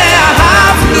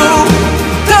שאהבנו,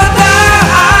 תודה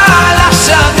על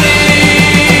השנים.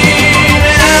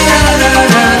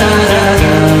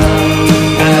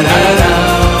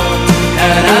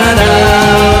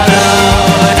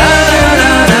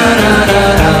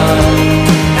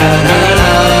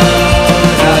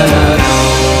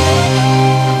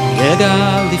 רגע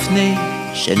לפני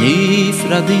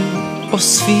שנפרדים,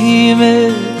 אוספים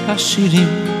את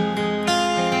השירים,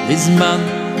 בזמן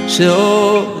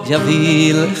שעוד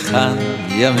יביא לכאן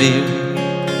ימים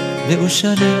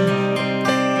מאושרים.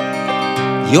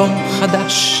 יום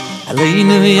חדש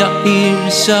עלינו יאיר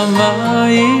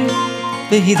שמיים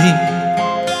בהירים,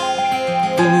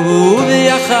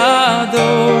 וביחד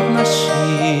עוד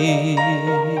נשיר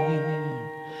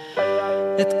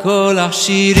את כל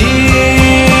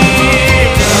השירים.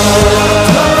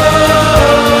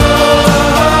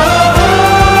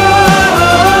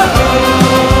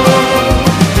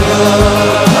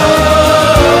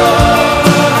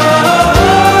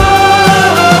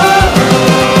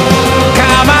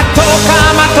 כמה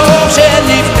טוב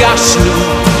שנפגשנו,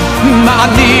 מה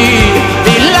אני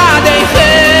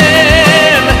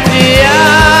בלעדיכם,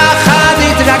 יחד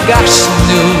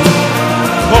התרגשנו,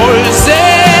 כל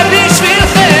זה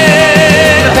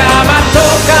בשבילכם. כמה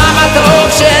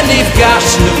טוב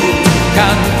שנפגשנו,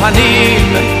 כאן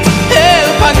פנים אל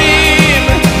פנים,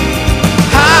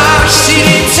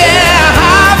 השירים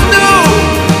שאהבנו,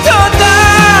 תודה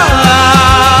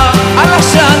על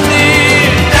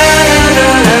השנים.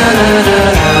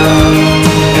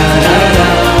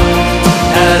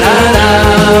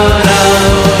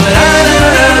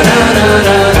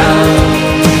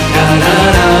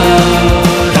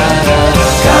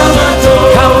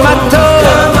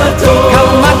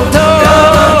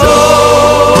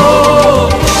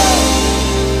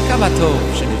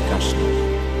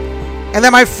 And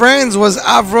that, my friends, was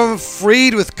Avram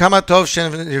Fried with Kama Tov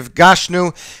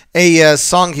Shenivgashnu, a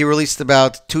song he released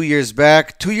about 2 years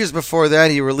back. 2 years before that,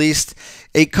 he released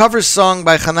a cover song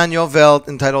by Hanan Yovel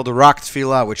entitled Rock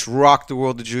Tefillah, which rocked the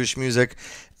world of Jewish music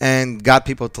and got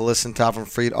people to listen to Avram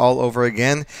Fried all over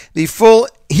again. The full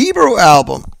Hebrew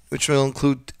album, which will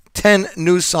include 10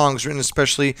 new songs written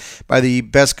especially by the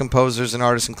best composers and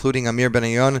artists, including Amir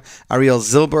Benayon, Ariel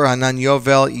Zilber, Hanan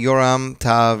Yovel, Yoram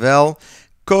Tavel,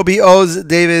 Kobe Oz,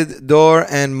 David Dor,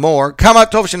 and more. Kama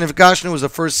Tov Shenivgashnu was the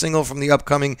first single from the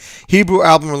upcoming Hebrew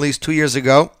album released 2 years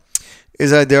ago.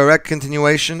 Is a direct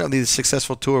continuation of the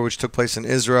successful tour which took place in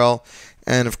Israel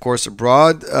and, of course,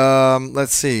 abroad.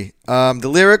 Let's see.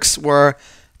 The lyrics were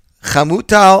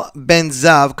Chamutal Ben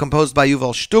Zav, composed by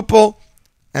Yuval Shtupel,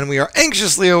 and we are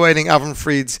anxiously awaiting Avram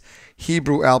Fried's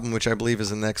Hebrew album, which I believe is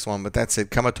the next one, but that's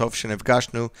it. Kama Tov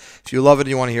Shenivgashnu. If you love it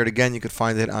and you want to hear it again, you can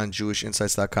find it on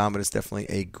JewishInsights.com, but it's definitely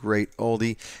a great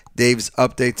oldie. Dave's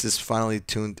Updates is finally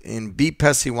tuned in. B.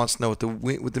 Pessi wants to know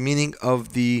what the meaning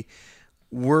of the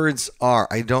words are.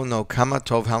 I don't know. Kama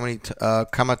Tov, how many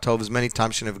Kama Tov is many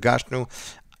times Shenivgashnu.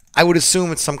 I would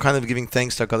assume it's some kind of giving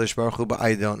thanks to HaKadosh Baruch Hu, but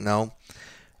I don't know.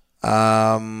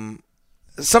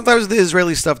 Sometimes the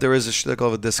Israeli stuff, there is a shtickle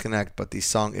of a disconnect, but the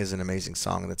song is an amazing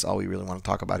song, and that's all we really want to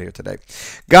talk about here today.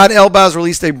 Gad Elbaz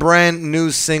released a brand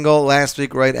new single last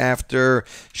week, right after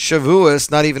Shavuos,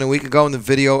 not even a week ago, and the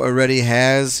video already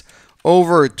has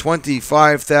over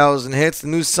 25,000 hits. The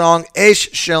new song, Esh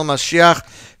Shel Mashiach,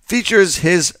 features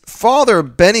his father,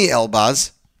 Benny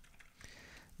Elbaz.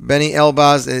 Benny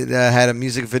Elbaz had a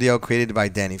music video created by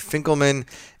Danny Finkelman,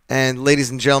 And ladies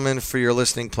and gentlemen, for your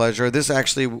listening pleasure, this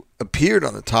actually appeared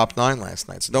on the top 9 last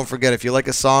night. So don't forget, if you like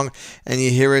a song and you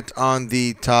hear it on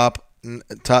the top,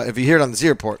 if you hear it on the Z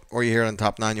Report or you hear it on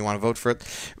top 9, you want to vote for it.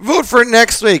 Vote for it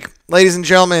next week. Ladies and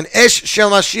gentlemen, Esh Shel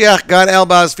Mashiach, Gad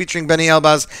Elbaz, featuring Benny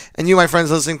Elbaz, and you, my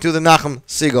friends, listening to the Nachum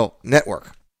Segal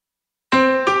Network.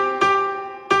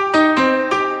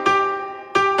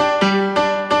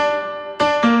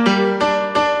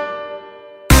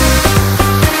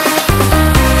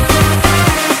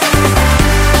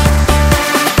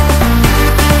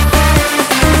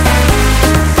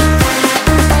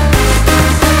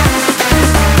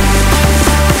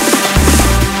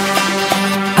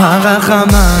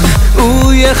 הרחמן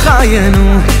הוא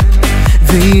יחיינו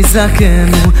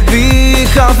ויזכנו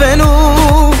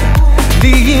ויקרבנו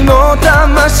לימות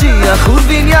המשיח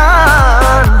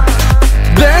ובניין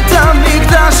בית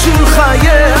המקדש ולחיי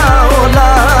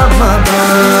העולם הבא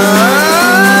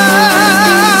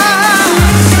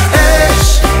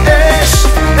אש, אש,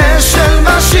 אש של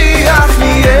משיח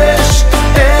יש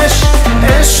אש,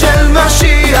 אש של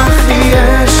משיח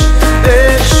יש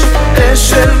אש, אש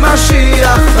של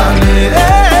משיח אש,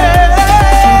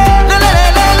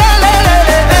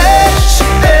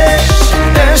 אש,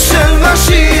 אש של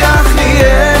משיח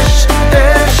יש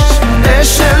אש,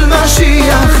 אש של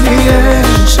משיח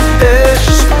יש אש,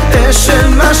 אש של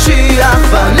משיח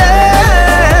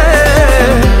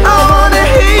I wanna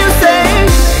hear you say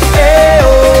oh,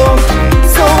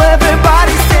 so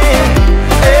everybody sing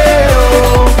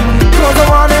oh, 'cause I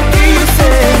wanna hear you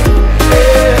say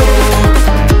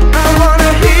oh, I wanna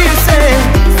hear you say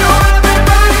so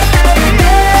everybody say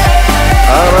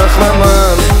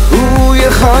הרחמן הוא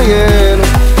יחיינו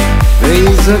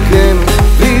ויזכנו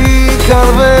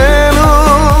ויקרבנו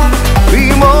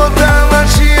בימות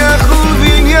המשיח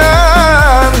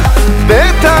ובניין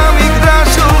בית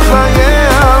המקדש וחיי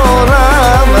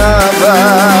העולם הבא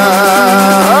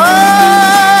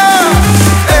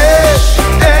אש,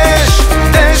 אש,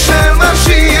 אש של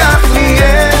משיח לי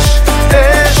יש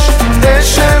אש, אש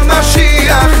של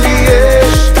משיח לי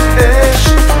יש אש,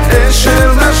 אש של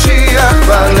משיח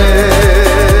בלב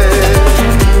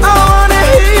I wanna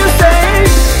hear you say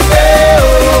oh,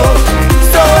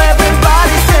 so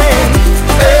everybody sing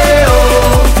oh,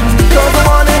 'cause I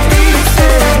wanna hear you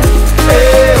sing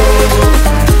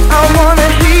oh, I wanna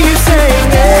hear you sing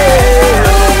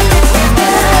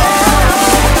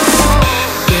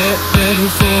Get ready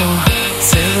for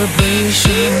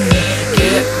celebration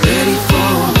Get ready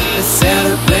for the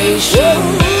celebration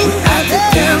We're at the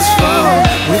dance floor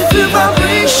with the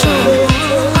vibration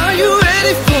Are you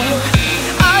ready for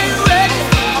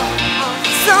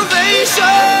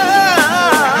salvation?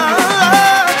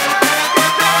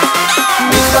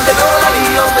 מצווה גדולה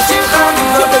להיות בשמחה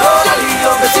מצווה גדולה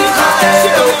להיות בשמחה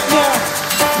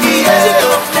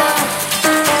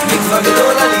מצווה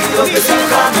גדולה להיות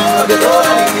בשמחה מצווה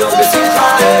גדולה להיות בשמחה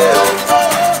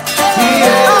I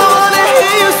wanna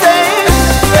hear you say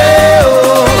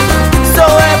oh, so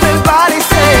everybody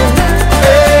sing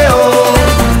oh,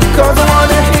 'cause I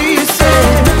wanna hear you sing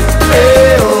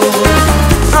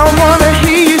oh, I wanna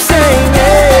hear you sing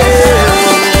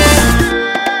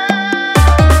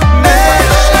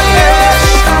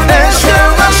אש של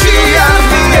משיח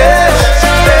לי יש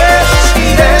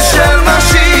אש של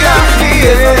משיח לי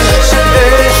יש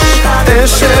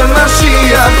אש של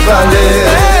משיח בלב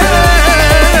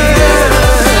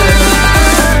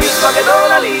מצווה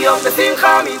גדולה להיות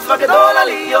בשמחה מצווה גדולה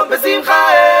להיות בשמחה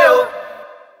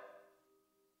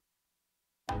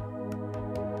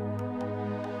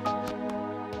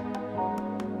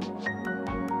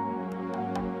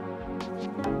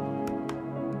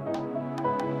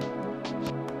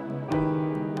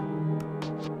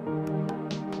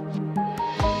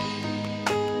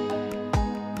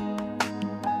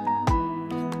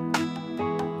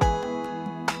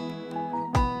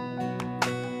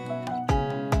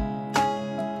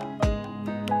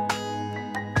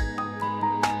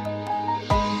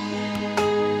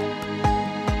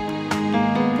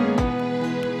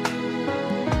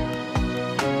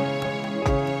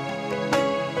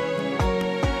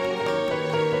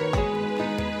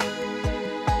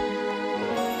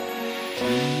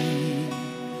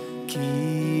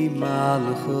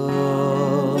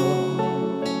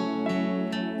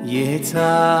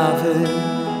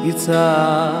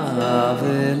יצא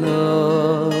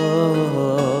ולוך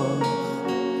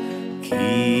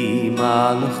כי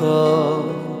מלכו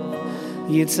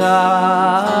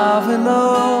יצא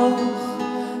ולוך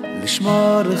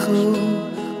לשמור לכו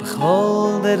בכל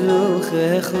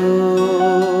דרככו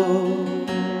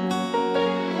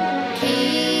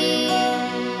כי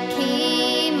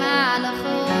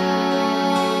מלכו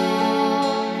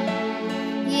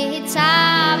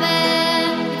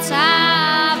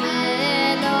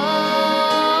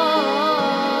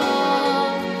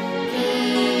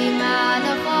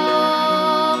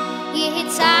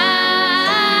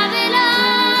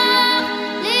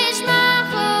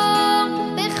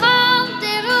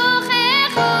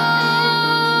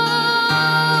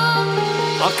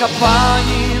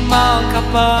כפיים על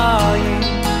כפיים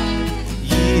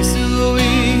יישאו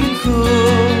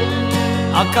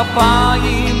על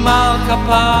כפיים על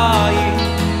כפיים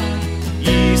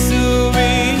יישאו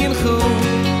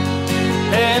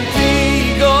הם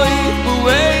תיגוי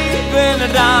בואי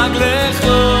ונדאג לך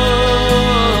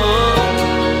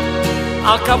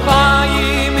על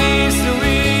כפיים יישאו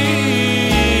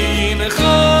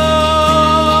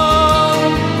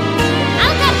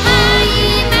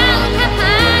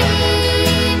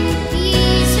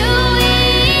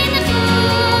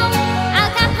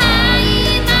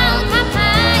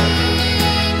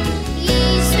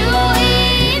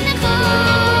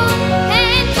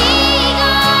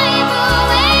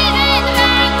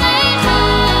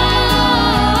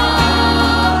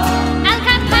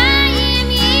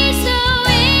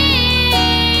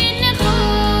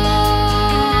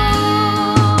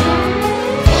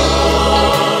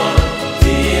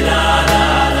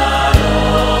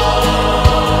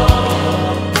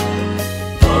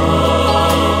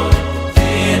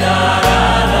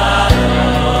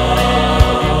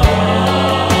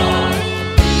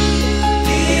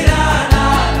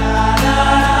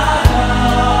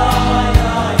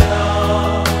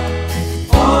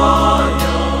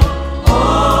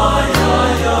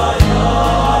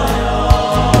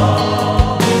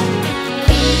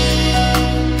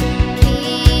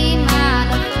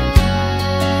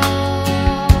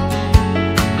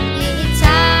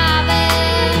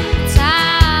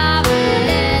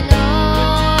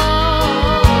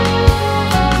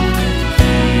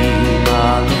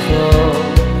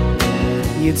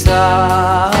Yeah.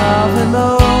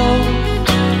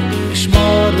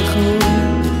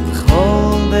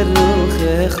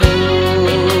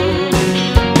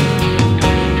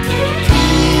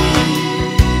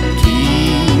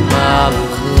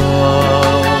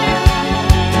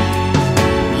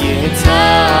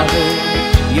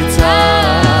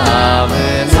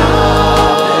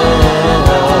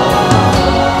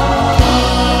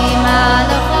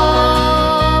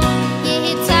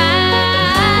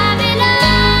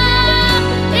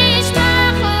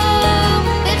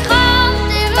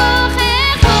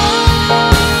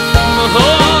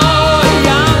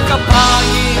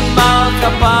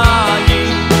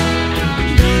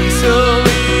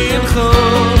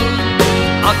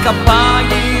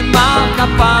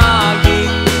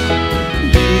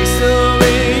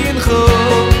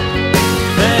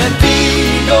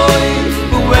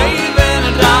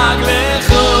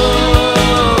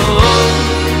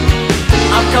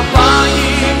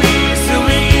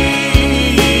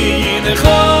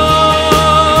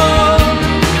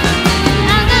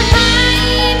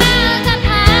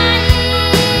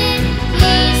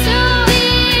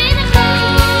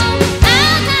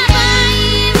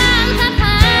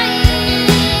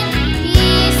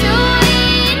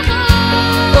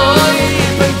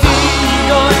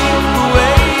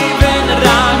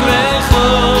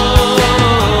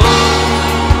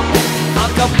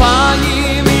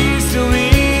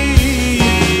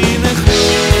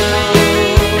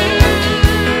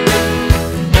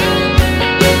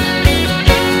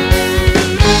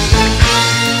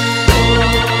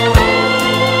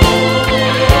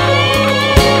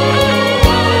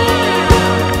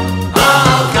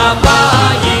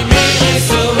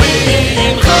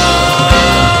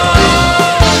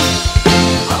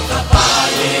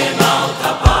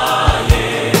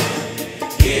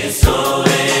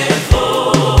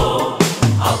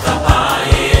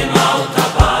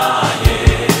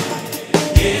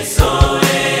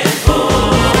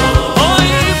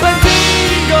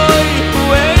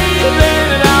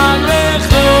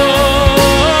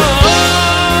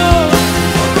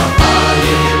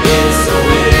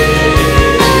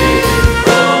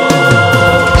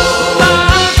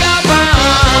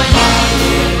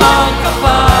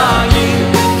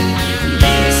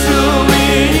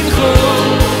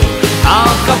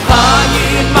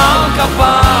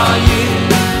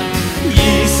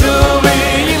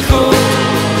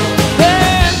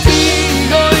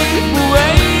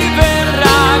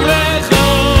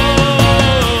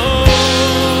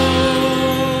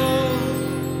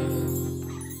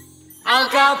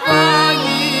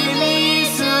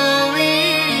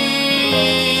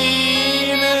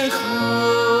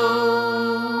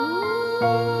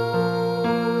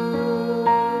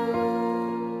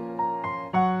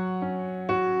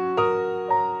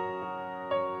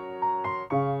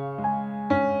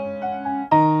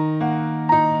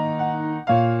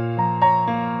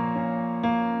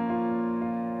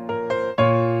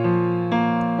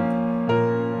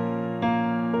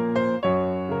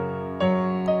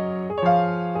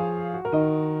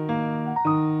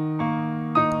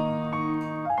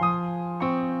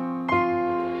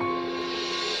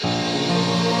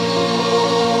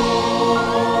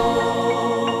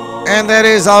 And that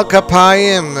is Al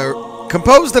Kapayim,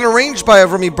 composed and arranged by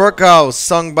Avrami Burkow,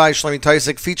 sung by Shlomi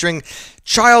Taisik, featuring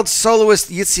child soloist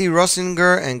Yitzi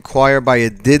Rossinger and choir by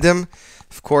Edidim.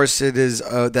 Of course, it is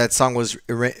that song was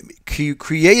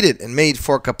created and made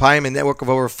for Kapayim, a network of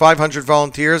over 500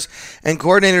 volunteers and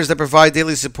coordinators that provide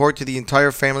daily support to the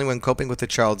entire family when coping with the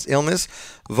child's illness.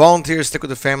 Volunteers stick with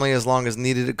the family as long as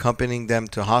needed, accompanying them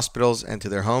to hospitals and to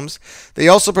their homes. They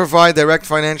also provide direct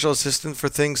financial assistance for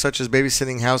things such as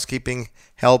babysitting, housekeeping,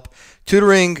 help,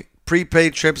 tutoring,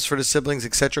 prepaid trips for the siblings,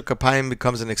 etc. Kapayim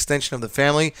becomes an extension of the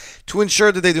family to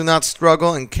ensure that they do not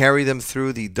struggle and carry them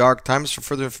through the dark times. For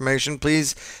further information,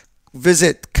 please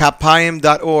visit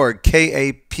kapayim.org,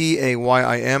 kapayim.org.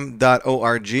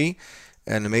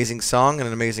 An amazing song and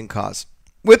an amazing cause.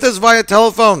 With us via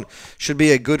telephone should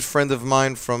be a good friend of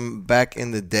mine from back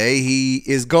in the day. He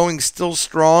is going still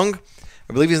strong.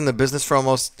 I believe he's in the business for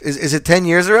almost, is it 10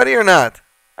 years already or not?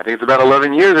 I think it's about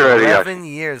 11 years already. 11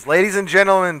 years. Ladies and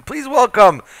gentlemen, please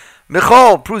welcome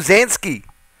Michal Pruzansky.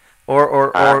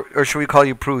 Or should we call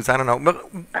you Pruz? I don't know.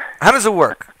 How does it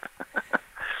work?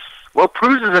 Well,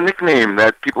 Pruz is a nickname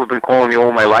that people have been calling me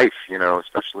all my life,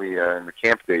 especially in the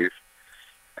camp days.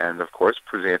 And, of course,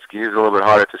 Pruzansky is a little bit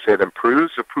harder to say than Pruz,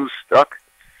 so Pruz stuck.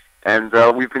 And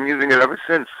we've been using it ever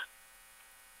since.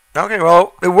 Okay,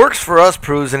 well, it works for us,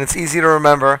 Pruz, and it's easy to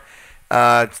remember.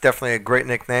 It's definitely a great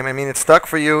nickname. I mean, it stuck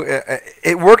for you.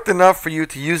 It worked enough for you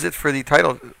to use it for the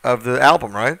title of the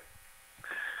album, right?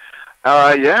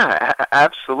 Yeah,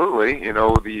 absolutely.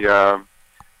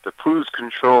 The Cruise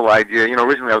Control idea.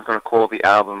 Originally I was going to call the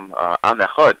album On the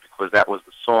Hud because that was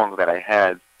the song that I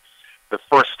had, the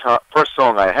first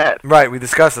song I had. Right, we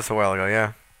discussed this a while ago,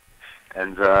 yeah.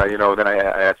 And, then I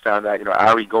had found out,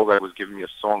 Ari Goldberg was giving me a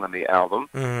song on the album.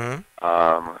 Mm-hmm.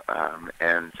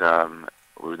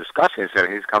 We were discussing. He said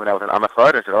he's coming out with an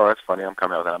Amachad. I said, "Oh, that's funny. I'm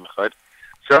coming out with an Amachad."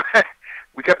 So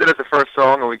we kept it as the first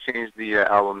song, and we changed the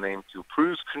album name to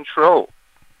Cruise Control.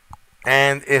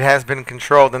 And it has been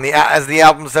controlled. And as the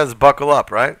album says, "Buckle up,"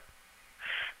 right?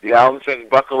 The album says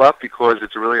 "Buckle up" because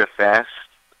it's really a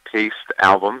fast-paced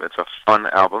album. It's a fun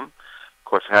album. Of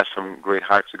course, it has some great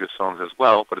heart-to-good songs as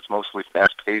well, but it's mostly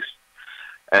fast-paced.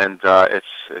 And so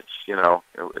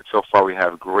far we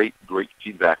have great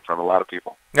feedback from a lot of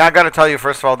people. Now, I got to tell you,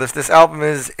 first of all, this album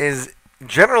is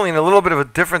generally in a little bit of a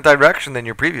different direction than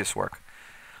your previous work.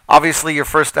 Obviously, your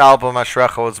first album,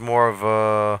 Ashrecha, was more of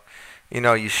a,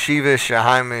 yeshivish,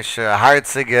 heimish,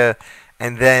 hartzige,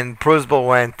 and then Pruzbel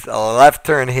went a left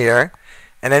turn here,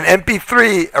 and then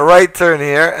MP3 a right turn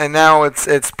here, and now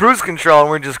it's cruise control, and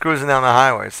we're just cruising down the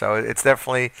highway. So it's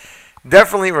definitely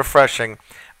refreshing.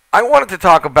 I wanted to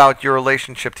talk about your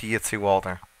relationship to Yitzi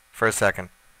Walder for a second.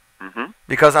 Mm-hmm.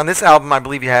 Because on this album, I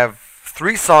believe you have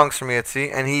 3 songs from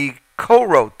Yitzi, and he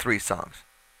co-wrote 3 songs.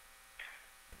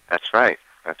 That's right.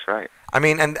 I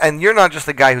mean, and you're not just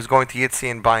a guy who's going to Yitzi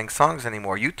and buying songs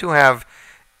anymore. You two have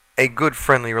a good,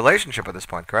 friendly relationship at this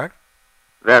point, correct?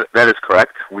 That is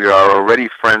correct. We are already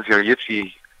friends.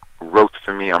 Yitzi wrote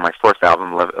for me on my first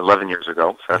album 11 years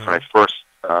ago. So that's when I first...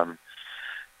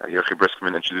 Yochi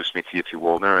Briskman introduced me to Yitzi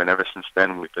Waldner, and ever since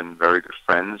then we've been very good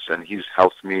friends, and he's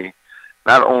helped me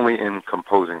not only in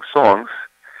composing songs,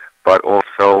 but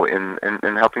also in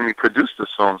helping me produce the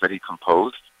songs that he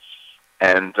composed.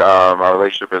 And our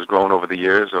relationship has grown over the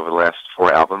years, over the last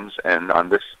 4 albums, and on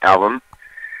this album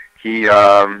he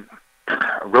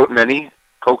wrote many,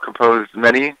 co-composed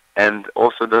many, and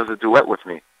also does a duet with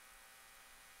me.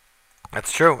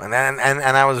 That's true, and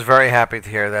I was very happy to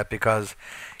hear that because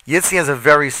Yitzi has a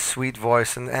very sweet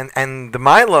voice, and the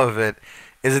milo of it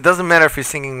is it doesn't matter if he's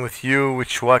singing with you, with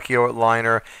Shweki, or with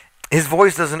Liner. His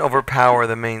voice doesn't overpower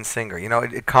the main singer.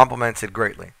 It complements it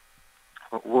greatly.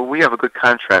 Well, we have a good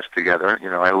contrast together. I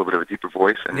have a little bit of a deeper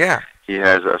voice, and yeah. He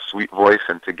has a sweet voice,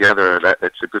 and together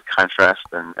it's a good contrast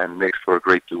and makes for a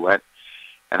great duet.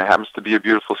 And it happens to be a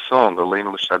beautiful song,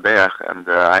 Aleinu L'Shabeach, and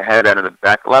I had that in the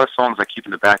back. A lot of songs I keep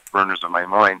in the back burners of my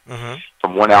mind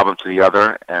from one album to the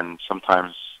other, and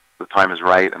sometimes the time is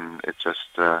right, and it's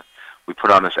just we put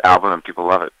on this album and people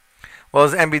love it. Well,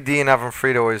 as MBD and Avram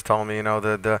Fried always told me,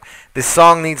 the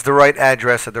song needs the right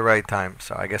address at the right time.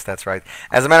 So I guess that's right.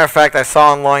 As a matter of fact, I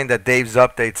saw online that Dave's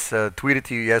Updates tweeted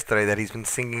to you yesterday that he's been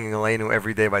singing Aleinu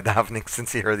every day by davening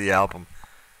since he heard the album.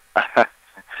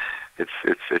 It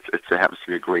happens to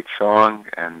be a great song,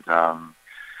 and I'm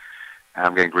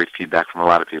getting great feedback from a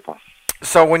lot of people.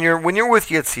 So when you're with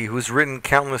Yitzi, who's written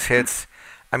countless hits,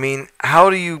 I mean,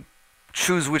 how do you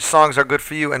choose which songs are good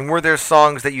for you? And were there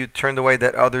songs that you turned away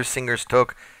that other singers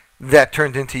took that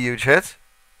turned into huge hits?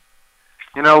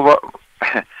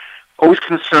 Always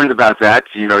concerned about that.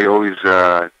 You always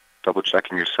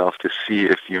double-checking yourself to see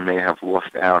if you may have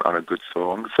lost out on a good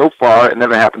song. So far, it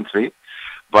never happened to me,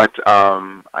 but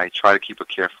I try to keep a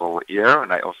careful ear,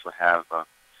 and I also have a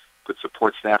good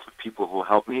support staff of people who will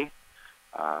help me,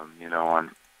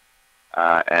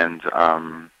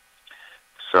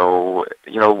 So,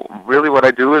 really what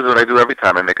I do is what I do every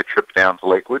time. I make a trip down to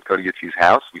Lakewood, go to Yitzi's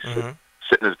house. We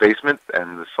sit in his basement,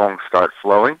 and the songs start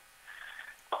flowing.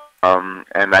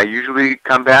 And I usually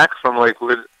come back from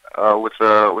Lakewood with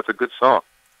a good song.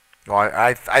 Well,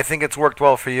 I think it's worked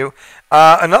well for you.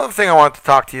 Another thing I wanted to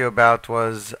talk to you about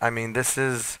was, I'm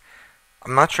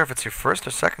not sure if it's your first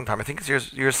or second time. I think it's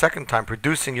your second time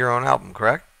producing your own album,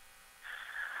 correct?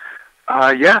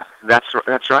 Yeah, that's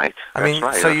right.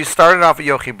 So you started off with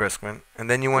Yochi Briskman, and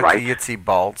then you went to Yitzi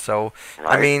Bald. So,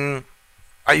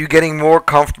 are you getting more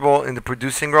comfortable in the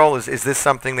producing role? Is this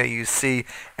something that you see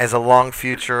as a long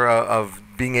future of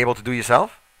being able to do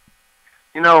yourself?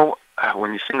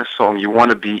 When you sing a song, you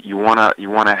want to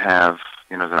have,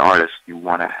 as an artist, you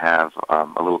want to have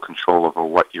a little control over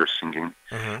what you're singing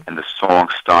and the song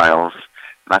styles,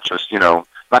 not just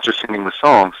singing the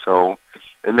song. So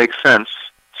it makes sense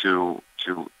to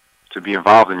be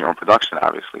involved in your own production,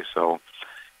 obviously. So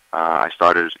I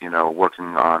started,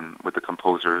 working with the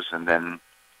composers and then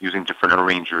using different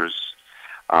arrangers,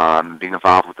 being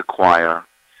involved with the choir,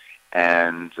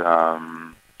 and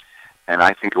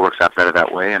I think it works out better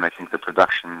that way. And I think the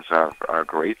productions are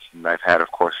great. And I've had,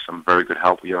 of course, some very good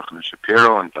help with Yochanan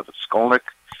Shapiro and David Skolnick,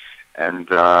 and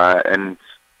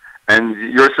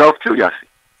yourself too, Yossi.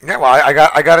 Yeah, well,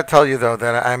 I got to tell you though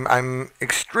that I'm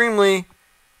extremely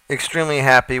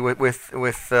happy with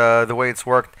the way it's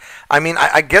worked.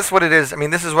 I guess what it is.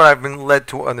 This is what I've been led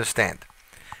to understand.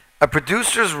 A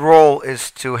producer's role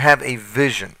is to have a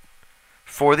vision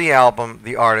for the album,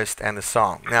 the artist, and the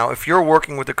song. Now, if you're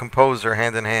working with the composer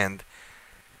hand in hand,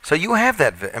 so you have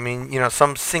that.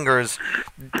 Some singers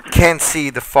can't see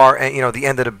the far, the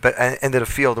end of the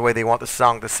field the way they want the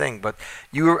song to sing. But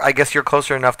I guess you're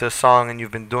closer enough to the song, and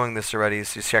you've been doing this already.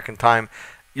 It's your second time.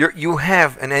 You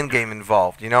have an end game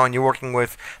involved, and you're working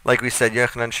with, like we said,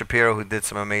 Yochanan Shapiro, who did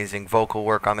some amazing vocal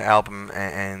work on the album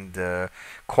and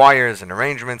choirs and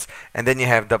arrangements, and then you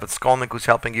have David Skolnick, who's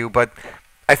helping you. But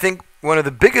I think one of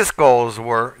the biggest goals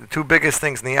the two biggest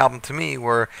things in the album to me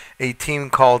were a team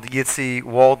called Yitzi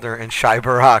Waldner and Shai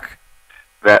Barak.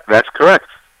 That's correct.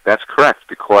 That's correct,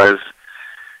 because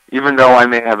even though I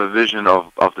may have a vision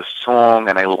of the song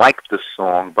and I like the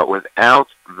song, but without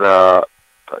the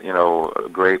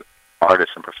great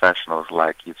artists and professionals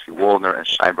like Yitzi Waldner and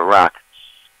Shai Barak,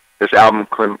 this album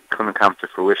couldn't come to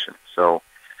fruition. So,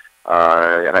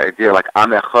 an idea like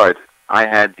Am Echad, I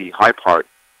had the high part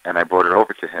and I brought it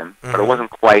over to him, but it wasn't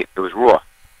quite. It was raw.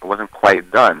 It wasn't quite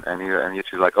done. And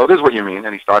Yitzi's like, "Oh, this is what you mean,"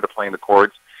 and he started playing the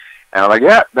chords, and I'm like,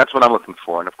 "Yeah, that's what I'm looking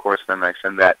for." And of course, then I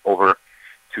send that over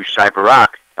to Shai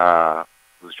Barak,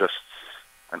 who's just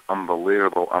an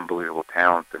unbelievable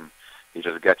talent, and he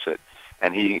just gets it.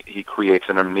 And he creates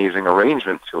an amazing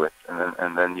arrangement to it,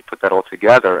 and then you put that all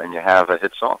together, and you have a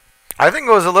hit song. I think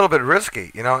it was a little bit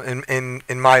risky,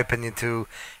 in my opinion, to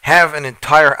have an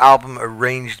entire album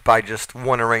arranged by just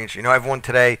one arranger. Everyone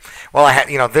today,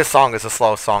 this song is a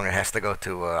slow song, it has to go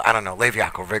to, Lev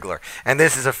Yaakov Rigler. And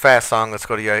this is a fast song, let's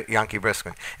go to Yankee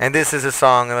Briskman. And this is a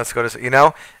song, and let's go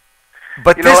to,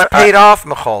 But this paid off,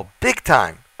 Michal, big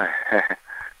time.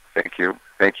 Thank you.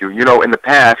 In the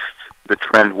past, the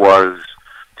trend was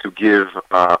to give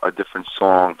a different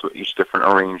song to each different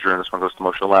arranger, and this one goes to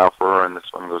Moshe Laufer, and this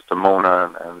one goes to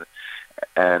Mona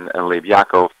and Lev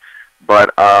Yaakov.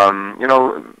 But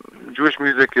Jewish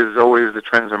music is always, the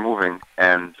trends are moving,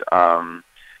 and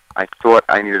I thought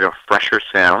I needed a fresher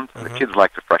sound. The kids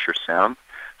like the fresher sound,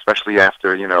 especially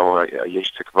after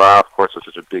Yesh Tikva, of course, was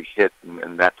such a big hit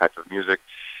and that type of music.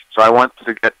 So I wanted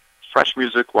to get fresh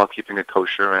music while keeping it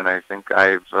kosher, and I think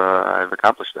I've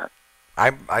accomplished that.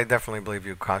 I definitely believe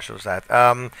you accomplished that.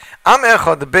 Am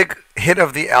Echad, the big hit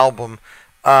of the album,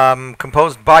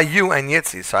 composed by you and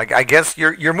Yitzi. So I guess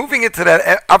you're moving into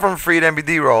that Avram Fried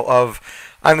MBD role of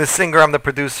I'm the singer, I'm the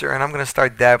producer, and I'm going to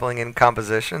start dabbling in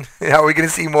composition. Are we going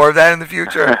to see more of that in the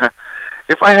future?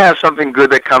 If I have something good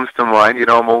that comes to mind,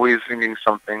 I'm always singing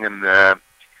something and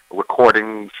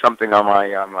recording something on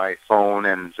my phone,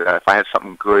 and if I have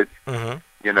something good.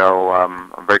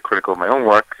 I'm very critical of my own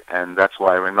work, and that's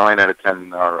why 9 out of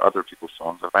 10 are other people's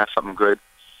songs. If I have something good,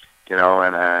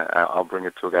 and I'll bring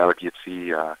it to a guy like Yitzi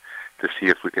to see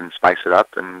if we can spice it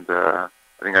up, and I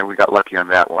think we got lucky on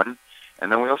that one.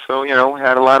 And then we also,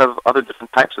 had a lot of other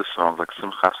different types of songs, like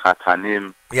Simchat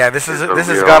Chatanim. Yeah, this has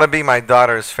got to be my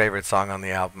daughter's favorite song on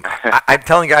the album. I'm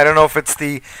telling you, I don't know if it's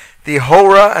the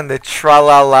Hora and the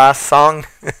Tralala song.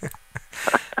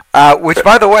 Which,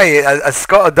 by the way,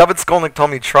 David Skolnick told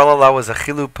me Tralala was a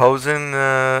Chilu Posen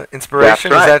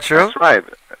inspiration. That's right. Is that true? That's right.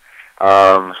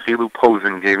 Chilu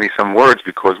Posen gave me some words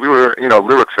because we were,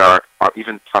 lyrics are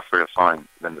even tougher to find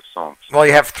than the songs. Well,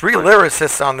 you have 3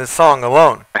 lyricists on this song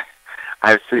alone. I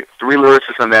have 3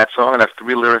 lyricists on that song, and I have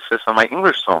 3 lyricists on my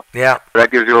English song. Yeah. So that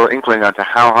gives you a little inkling onto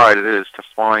how hard it is to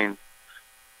find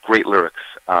great lyrics.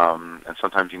 And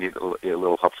sometimes you need a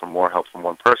little help from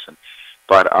one person.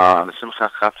 But the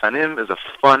Simchat Chatanim is a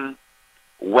fun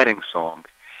wedding song.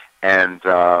 And, it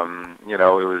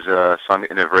was sung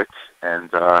in Ivrit, and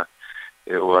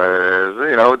it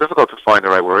was, difficult to find the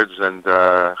right words, and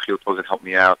Chilu Posen helped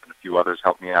me out, and a few others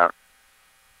helped me out.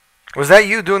 Was that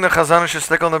you doing the Chazan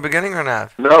Shestickle in the beginning or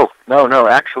not? No.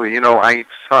 Actually, I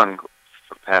sung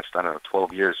for the past,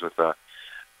 12 years with Uri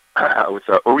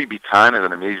Bitan, is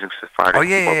an amazing Sephardic. Oh,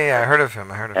 yeah, I heard of him.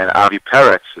 And Avi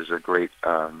Peretz is a great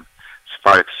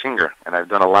Sephardic singer, and I've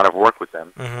done a lot of work with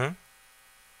them. Mm-hmm.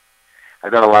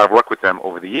 I've done a lot of work with them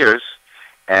over the years,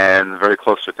 and very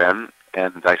close with them.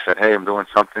 And I said, hey, I'm doing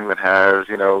something that has,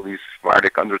 these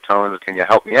Sephardic undertones. Can you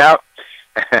help me out?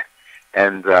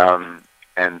 and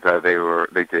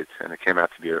they did, and it came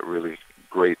out to be a really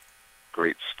great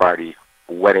Sephardi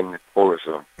wedding Torah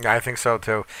song. Yeah, I think so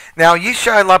too. Now,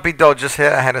 Yishai Lapidot just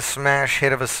had a smash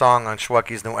hit of a song on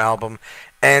Shwekey's new album,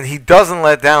 and he doesn't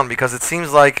let down because it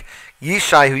seems like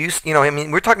Yishai, who used,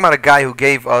 we're talking about a guy who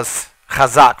gave us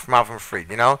Chazak from Avram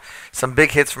Fried, some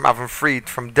big hits from Avram Fried,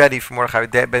 from Dedi, from Mordechai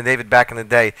Ben David back in the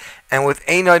day, and with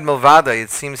Einoid Milvada, it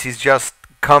seems he's just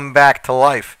come back to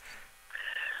life.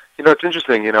 It's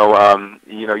interesting.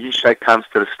 Yishai comes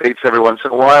to the States every once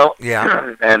in a while.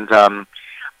 Yeah. And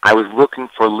I was looking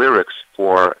for lyrics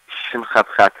for Simchat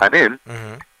Chatanim,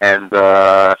 and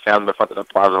found him in front of the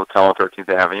Plaza Hotel on 13th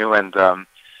Avenue, and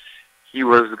he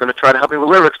was going to try to help me with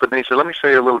lyrics, but then he said, let me show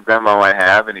you a little demo I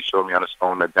have, and he showed me on his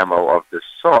phone a demo of this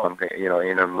song,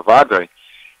 in Levadai,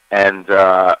 and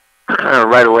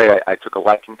right away I took a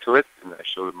liking to it, and I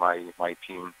showed my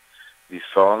team these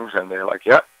songs, and they're like,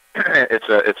 yeah,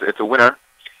 it's a winner,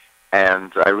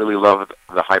 and I really love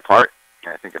the high part.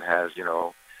 I think it has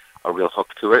a real hook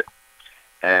to it,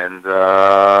 and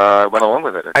I went along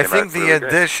with it. I think the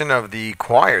addition of the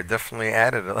choir definitely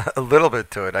added a little bit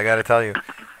to it. I got to tell you,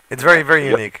 it's very, very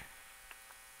unique.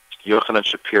 Yochanan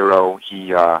Shapiro,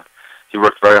 he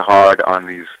worked very hard on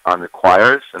the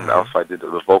choirs, and also I did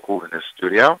the vocals in his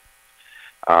studio.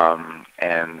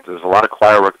 And there's a lot of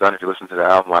choir work done. If you listen to the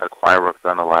album, a lot of choir work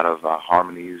done, a lot of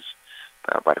harmonies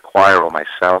by the choir or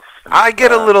myself. And, I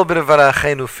get a little bit of an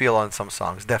Achenu feel on some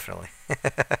songs, definitely.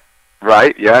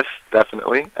 Right, yes,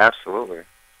 definitely, absolutely.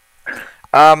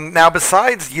 Now,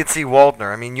 besides Yitzi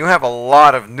Waldner, you have a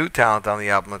lot of new talent on the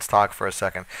album. Let's talk for a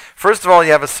second. First of all,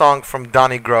 you have a song from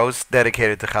Donnie Gross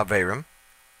dedicated to Chaverim.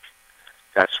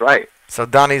 That's right. So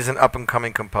Donnie's an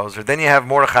up-and-coming composer. Then you have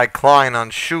Mordechai Klein on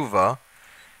Shuva.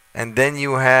 And then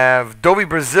you have Dovi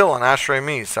Brazil on Ashrei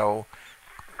Mi. So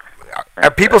are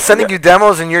people sending you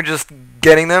demos and you're just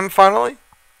getting them finally?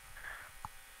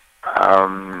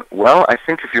 Well, I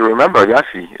think if you remember,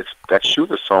 Yossi, it's that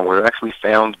Shuva song was actually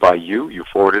found by you. You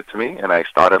forwarded it to me, and I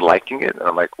started liking it. And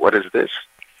I'm like, what is this?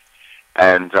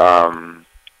 And I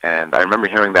remember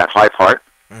hearing that high part.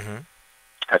 Mm-hmm.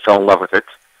 I fell in love with it.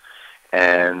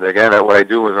 And again, what I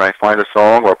do is I find a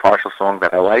song or a partial song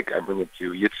that I like. I bring it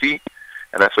to Yitzi.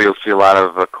 And that's why you'll see a lot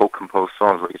of co-composed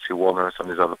songs where you see Waldner and some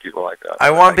of these other people like that.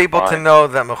 I want people to know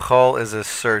that Michal is a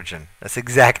surgeon. That's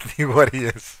exactly what he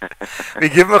is. We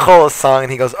give Michal a song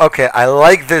and he goes, okay, I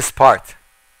like this part.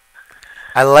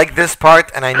 I like this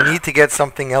part and I need to get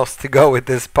something else to go with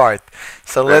this part.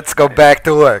 So let's go back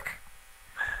to work.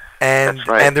 And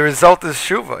and the result is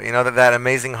Shuva. That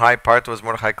amazing high part was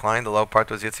Mordechai Klein. The low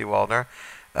part was Yitzi Waldner.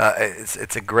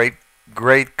 It's a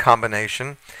great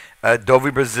combination.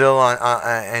 Dovi Brazil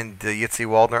and Yitzi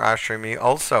Waldner, Ashrei Mi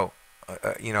also,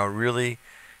 really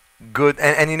good.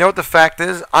 And you know what the fact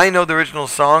is? I know the original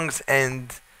songs,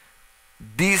 and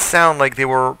these sound like they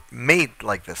were made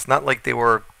like this, not like they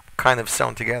were kind of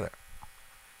sewn together.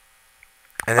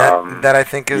 And that I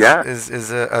think is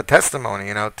a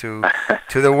testimony, to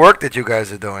the work that you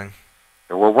guys are doing.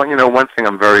 Well, one thing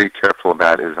I'm very careful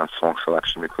about is on song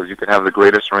selection, because you can have the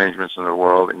greatest arrangements in the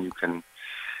world, and you can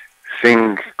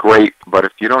sing great, but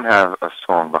if you don't have a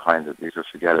song behind it, you just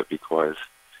forget it, because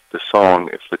the song,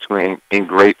 if the tune ain't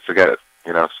great, forget it,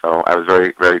 So I was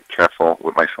very, very careful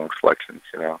with my song selections,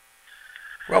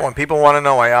 Well, when people want to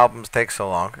know why albums take so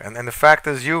long, and the fact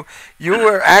is you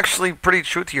were actually pretty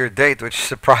true to your date, which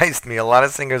surprised me. A lot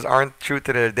of singers aren't true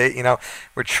to their date.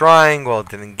 We're trying, well, it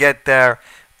didn't get there.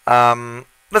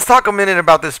 Let's talk a minute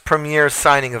about this premiere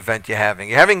signing event you're having.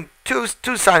 You're having two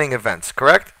signing events,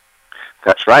 correct?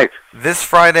 That's right. This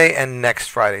Friday and next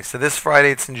Friday. So this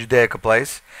Friday it's in Judaica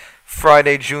Place.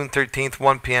 Friday, June 13th,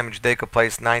 1 p.m. in Judaica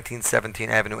Place, 1917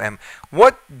 Avenue M.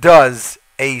 What does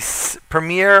a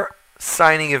premiere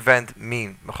signing event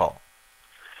mean, Michal?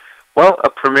 Well, a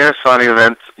premiere signing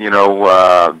event,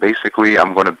 basically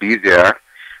I'm going to be there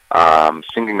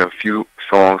singing a few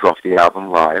songs off the album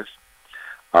live.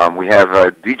 We have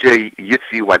DJ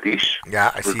Yitzi Wadish,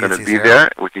 who's going to be there,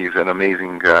 which is an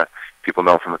amazing, people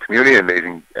know from the community,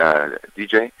 amazing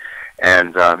DJ. And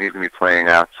he's going to be playing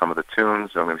out some of the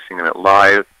tunes. I'm going to be singing it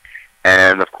live.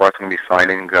 And, of course, I'm going to be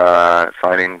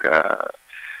signing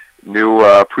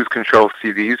new cruise control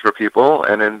CDs for people.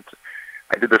 And then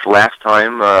I did this last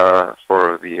time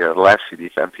for the last CD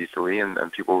for MP3,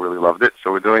 and people really loved it.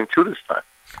 So we're doing 2 this time.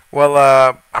 Well,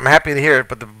 I'm happy to hear it,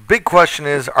 but the big question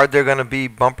is, are there going to be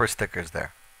bumper stickers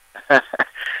there? That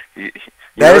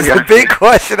is the big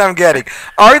question I'm getting.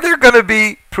 Are there going to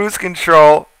be cruise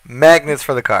control magnets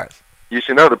for the cars? You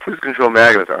should know the cruise control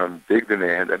magnets are in big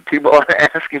demand, and people are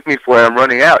asking me for it. I'm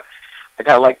running out. I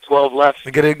got like 12 left.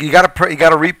 You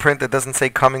got a reprint that doesn't say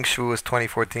coming Shavuos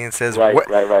 2014. It says right.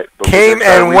 Came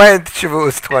and went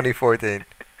Shavuos 2014.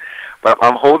 But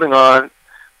I'm holding on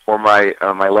for my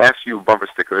last few bumper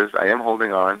stickers. I am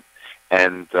holding on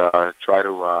and try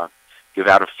to give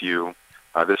out a few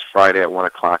this Friday at 1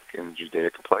 o'clock in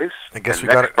Judaica Place. I guess we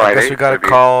got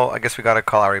to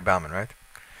call Harry Bauman, right?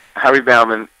 Harry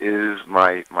Bauman is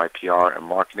my PR and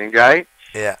marketing guy.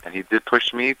 Yeah. And he did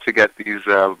push me to get these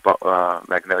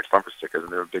magnetic bumper stickers,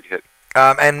 and they're a big hit.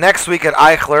 And next week at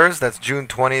Eichler's, that's June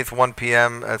 20th, 1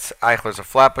 p.m. That's Eichler's of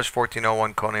Flatbush,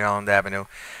 1401 Coney Island Avenue.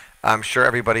 I'm sure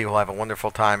everybody will have a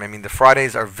wonderful time. I mean, the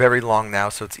Fridays are very long now,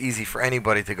 so it's easy for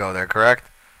anybody to go there, correct?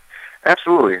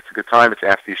 Absolutely. It's a good time. It's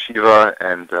after Yeshiva,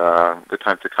 and good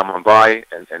time to come on by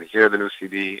and hear the new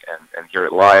CD and hear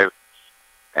it live.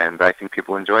 And I think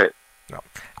people enjoy it. No.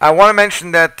 I want to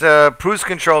mention that Cruise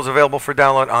Control is available for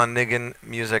download on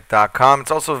nigginmusic.com.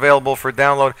 It's also available for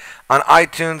download on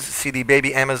iTunes, CD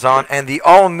Baby, Amazon, and the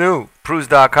all-new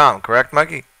Cruise.com. Correct,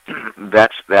 Mikey?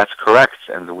 That's correct.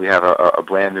 And we have a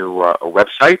brand new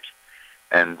website.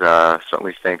 And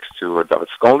certainly thanks to David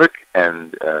Skolnick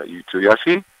and you too,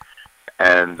 Yossi.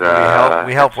 And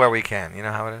we help where we can. You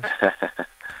know how it is?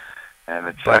 And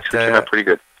it's actually turned out pretty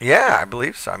good. Yeah, I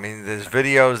believe so. I mean, there's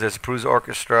videos, there's Pruz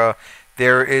Orchestra,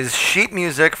 there is sheet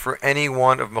music for any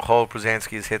one of Michal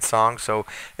Pruzansky's hit songs. So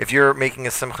if you're making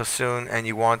a Simcha soon and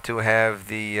you want to have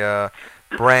the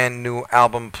brand new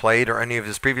album played or any of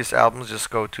his previous albums, just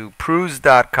go to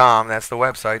Pruz.com. That's the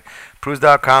website,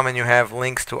 Pruz.com, and you have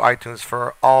links to iTunes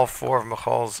for all 4 of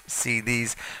Michal's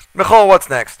CDs. Michal, what's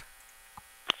next?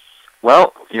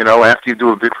 Well, after you do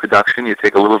a big production, you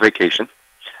take a little vacation.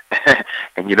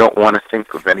 And you don't want to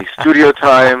think of any studio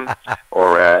time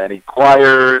or any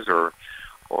choirs or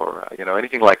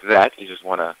anything like that. You just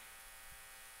want to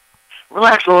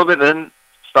relax a little bit and then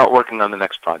start working on the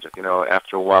next project.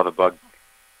 After a while, the bug,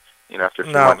 after a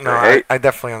few months. I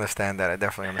definitely understand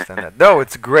that. No,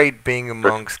 it's great being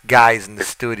amongst guys in the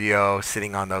studio,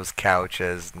 sitting on those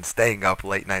couches and staying up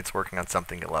late nights working on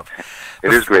something you love.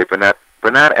 It is great, but not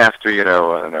after, I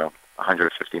don't know,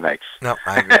 150 nights. No,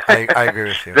 I agree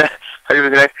with you. You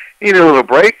need a little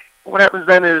break. What happens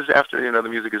then is after, the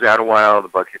music is out a while, the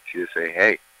bug hits you to say,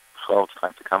 hey, so it's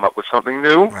time to come up with something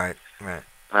new. Right. And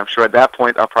I'm sure at that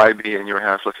point I'll probably be in your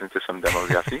house listening to some demos,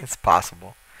 Yossi. It's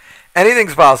possible.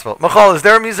 Anything's possible. Michal, is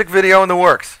there a music video in the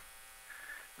works?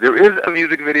 There is a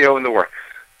music video in the works.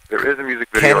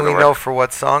 Can we know for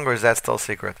what song, or is that still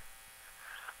secret?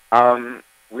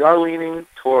 We are leaning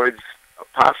towards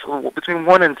possible between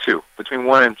 1 and 2.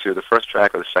 The first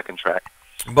track or the second track.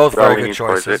 Both very good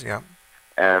choices, yeah.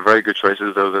 And very good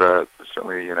choices. Those are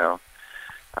certainly, the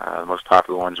most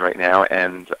popular ones right now.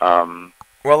 And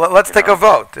well, let's take a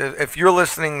vote. If you're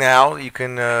listening now, you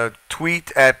can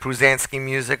tweet at Pruzansky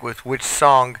Music with which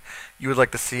song you would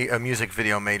like to see a music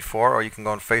video made for, or you can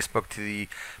go on Facebook to the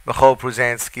Michal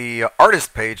Pruzansky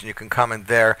artist page and you can comment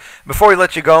there. Before we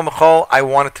let you go, Michal, I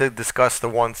wanted to discuss the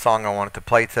one song I wanted to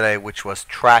play today, which was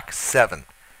track 7.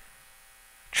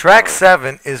 Track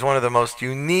 7 is one of the most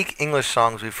unique English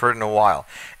songs we've heard in a while.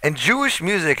 And Jewish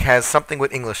music has something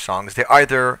with English songs. They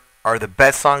either are the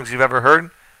best songs you've ever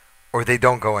heard, or they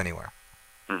don't go anywhere.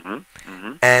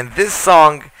 And this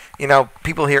song,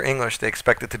 people hear English, they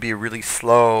expect it to be really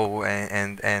slow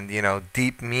and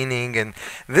deep meaning. And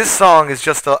this song is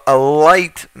just a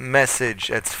light message.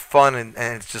 It's fun and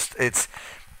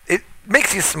it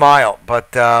makes you smile.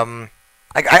 But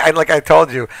like I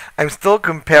told you, I'm still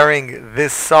comparing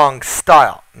this song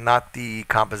style, not the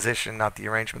composition, not the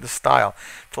arrangement, the style,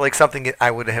 to like something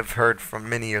I would have heard from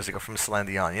many years ago from Celine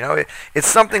Dion. It's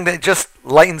something that just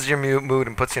lightens your mood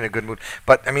and puts you in a good mood.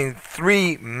 But I mean,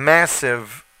 three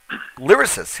massive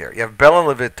lyricists here. You have Bella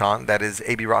Leviton, that is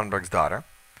A.B. Rottenberg's daughter.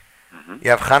 Mm-hmm.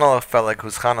 You have Chanala Feleg,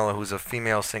 who's a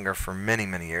female singer for many,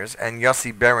 many years, and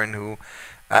Yossi Berin, who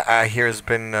I hear has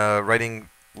been writing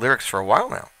lyrics for a while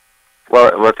now.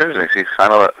 Well, what's interesting,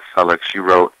 Chanala Feleg, she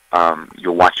wrote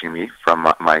 "You're Watching Me" from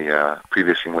my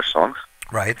previous English songs.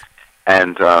 Right.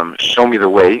 And "Show Me the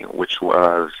Way," which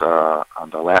was on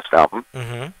the last album,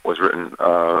 was written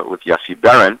with Yossi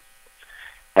Berin.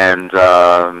 And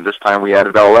this time we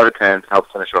added Bella Levitan to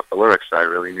help finish off the lyrics. I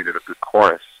really needed a good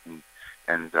chorus,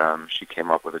 and she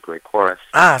came up with a great chorus.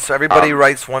 So everybody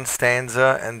writes one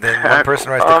stanza, and then one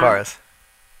person writes the chorus.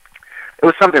 It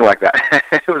was something like that.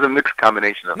 It was a mixed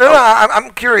combination of. No,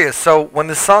 I'm curious. So when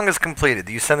the song is completed,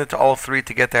 do you send it to all three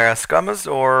to get their ascamas,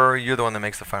 or you're the one that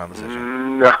makes the final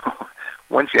decision? No.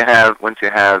 Once you have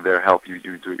their help, you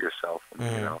do it yourself.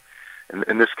 And,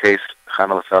 in this case,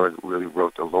 Chanala Feleg really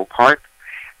wrote the low part,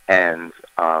 and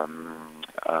Bella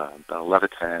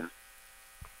Levitan,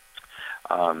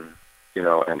 and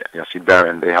Yossi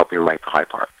Berin, they helped me write the high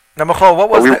part. Now, Michal, what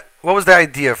was the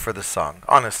idea for the song?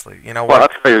 Honestly, Well, I'll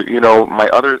tell you, my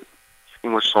other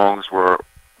English songs were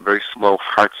very slow,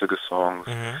 Hartziger songs.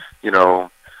 You're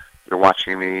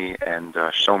Watching Me and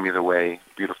Show Me the Way,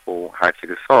 beautiful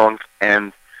Hartziger songs.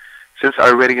 And since I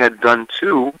already had done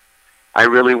two, I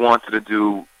really wanted to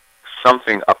do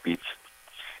something upbeat.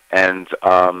 And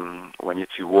when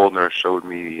Yitzi Waldner showed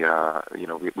me,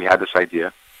 we had this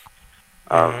idea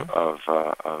of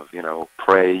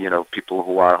pray, people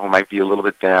who might be a little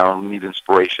bit down, need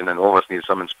inspiration, and all of us need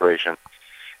some inspiration.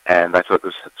 And I thought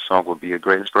this song would be a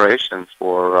great inspiration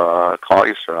for Klal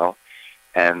Yisrael,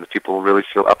 and the people really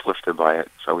feel uplifted by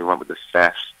it. So we went with this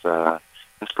fast,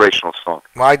 inspirational song.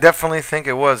 Well, I definitely think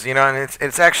it was, and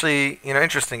it's actually,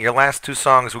 interesting. Your last two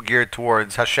songs were geared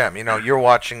towards Hashem. You're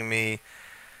Watching Me,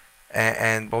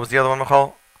 and what was the other one,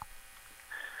 Michal?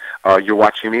 You're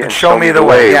Watching Me and Show Me the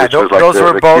Way. Yeah, those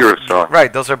were both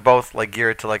right. Those are both like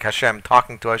geared to like Hashem,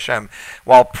 talking to Hashem,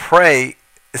 while Pray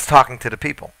is talking to the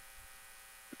people.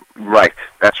 Right,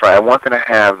 that's right. I wanted to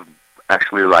have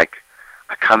actually like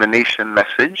a combination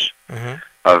message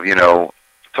of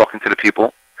talking to the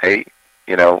people. Hey,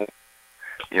 snap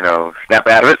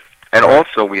out of it, and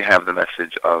also we have the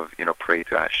message of pray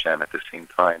to Hashem at the same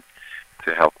time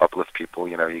to help uplift people.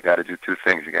 You got to do two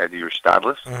things. You got to do your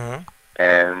shtadlus.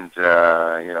 And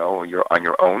you're on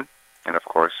your own, and of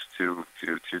course to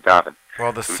daven.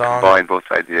 Well, the so song combine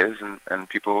both ideas, and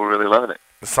people were really loving it.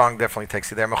 The song definitely takes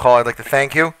you there, Michal. I'd like to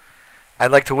thank you.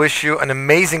 I'd like to wish you an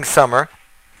amazing summer.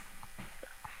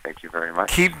 Thank you very much.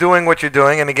 Keep doing what you're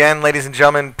doing, and again, ladies and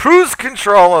gentlemen, Pruz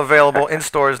Control available in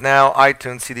stores now.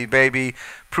 iTunes, CD Baby,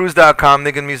 Pruz.com,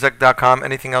 NiggunMusic.com.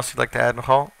 Anything else you'd like to add,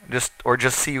 Michal? Just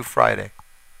see you Friday.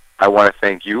 I want to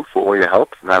thank you for all your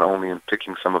help, not only in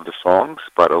picking some of the songs,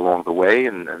 but along the way,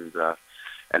 and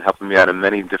helping me out in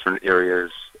many different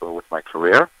areas with my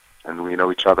career. And we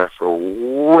know each other for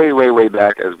way, way, way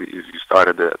back as you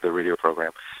started the radio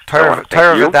program. Torah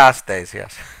Vidas days,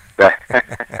 yes. That's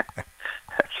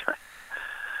right.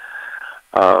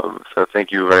 So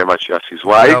thank you very much, Yossi's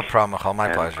wife. No problem, Michal. My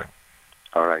pleasure.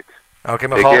 All right. Okay,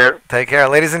 Michal. Take care.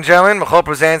 Ladies and gentlemen, Michal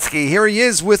Pruzansky. Here he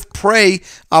is with Pray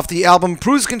off the album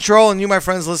Pruz Control, and you, my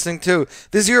friends, listening too.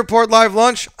 This is your Report Live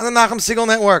Lunch on the Nachum Segal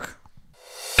Network.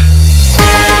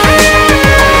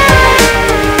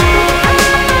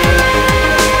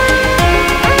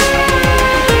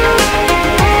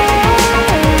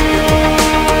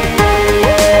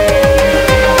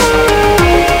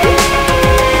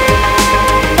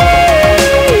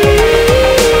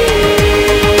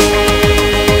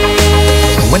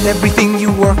 When everything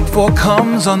you worked for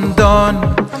comes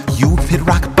undone, you've hit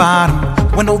rock bottom.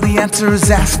 When all the answers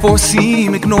asked for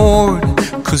seem ignored,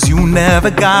 'cause you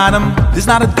never got them. There's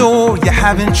not a door you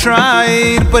haven't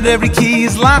tried, but every key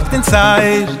is locked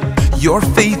inside. Your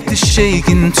faith is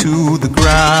shaken to the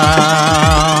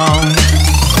ground.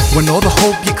 When all the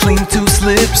hope you cling to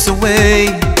slips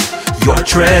away, you're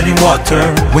treading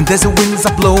water. When desert winds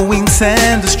are blowing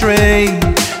sand astray,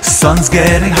 sun's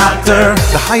getting hotter.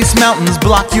 The highest mountains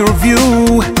block your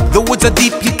view. The woods are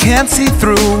deep, you can't see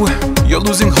through. You're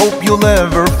losing hope you'll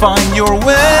ever find your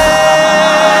way.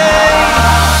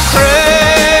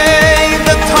 Pray.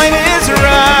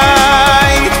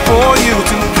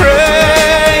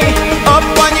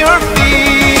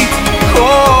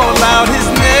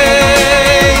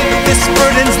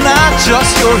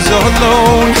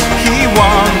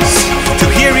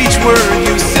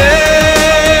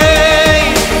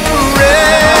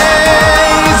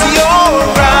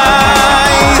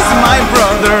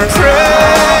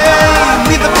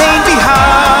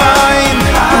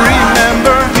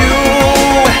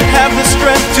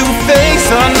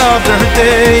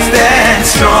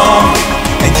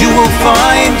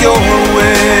 find your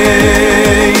way.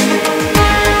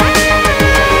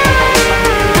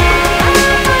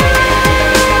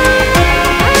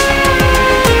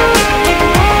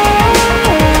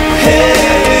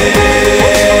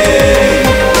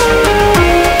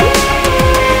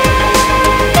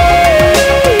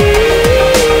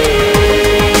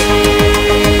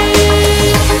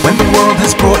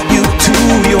 Brought you to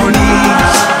your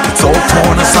knees, it's all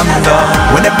torn asunder.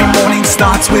 When every morning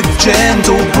starts with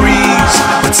gentle breeze,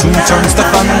 but soon turns to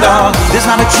thunder. There's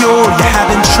not a cure you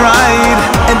haven't tried,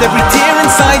 and every tear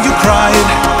inside you cried.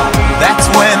 That's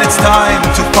when it's time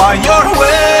to find your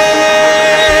way.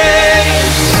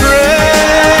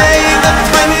 Pray the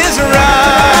time is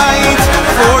right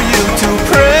for you to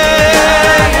pray.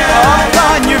 Up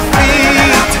on your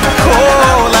feet,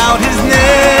 call out his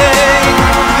name.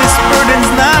 This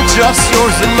burden's not just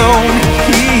yours alone.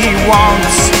 He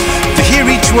wants to hear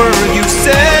each word you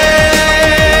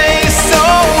say. So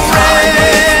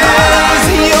raise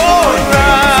your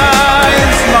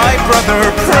eyes, my brother,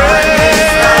 pray.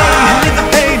 Leave the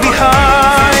pain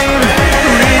behind.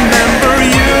 Remember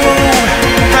you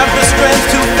have the strength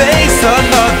to face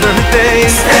another day.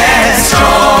 Stand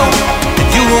strong and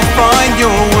you will find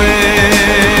your way.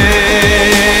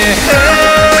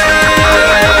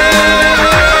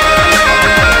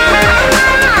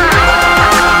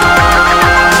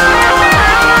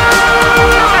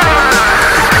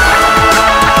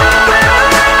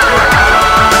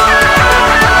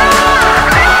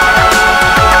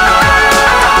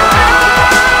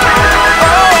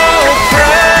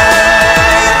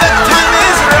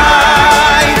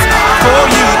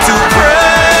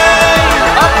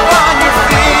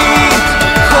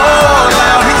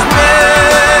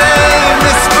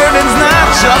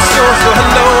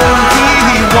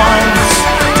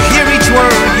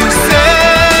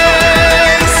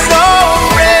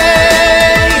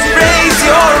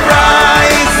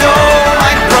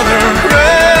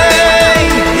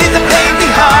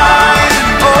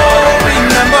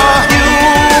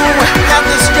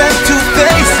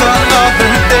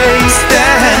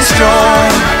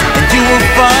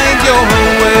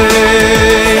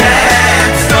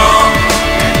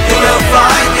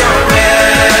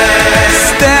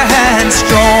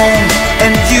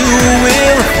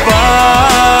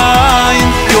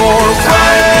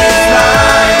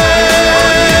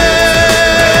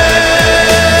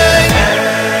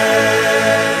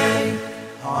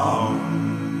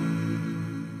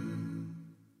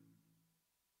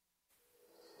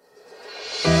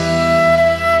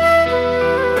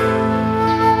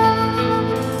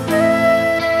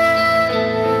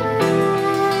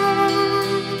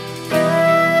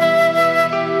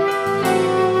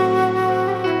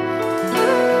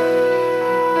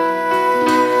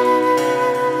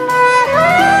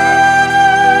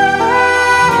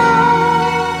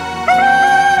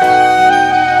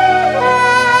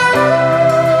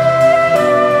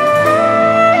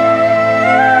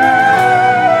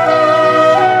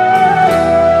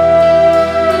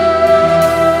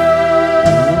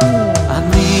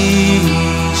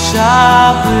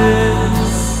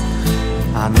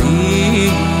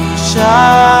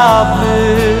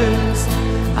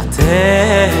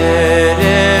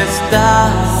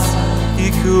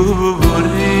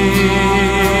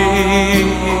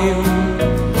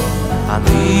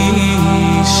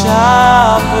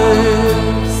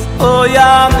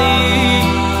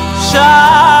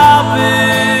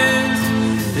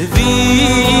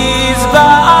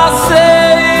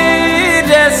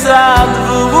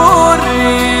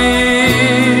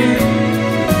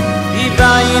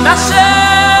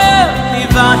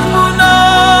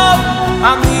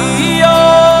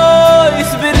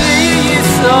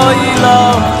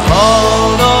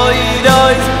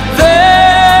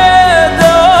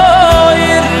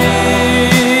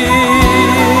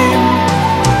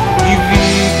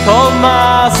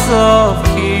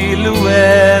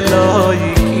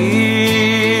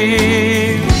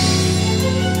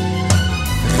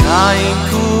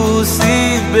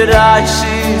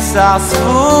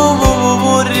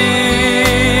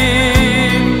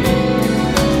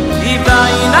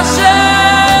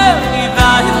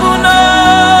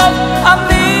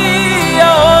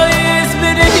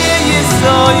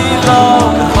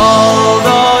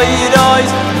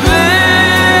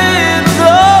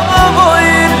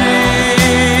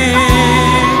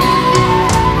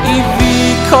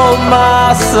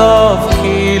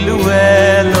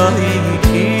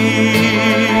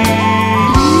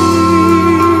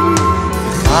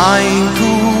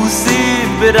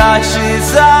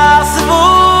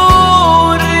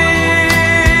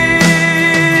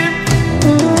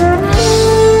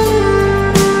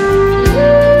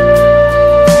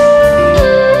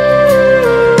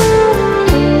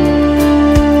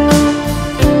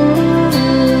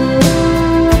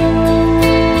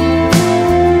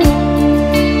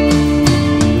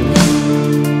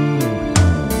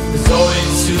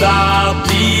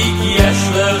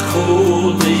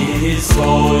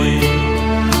 soy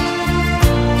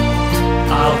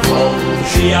avol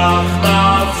shiach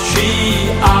nafshi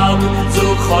al zu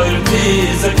khoyr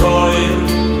diese koyr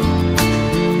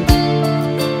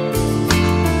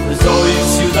zoy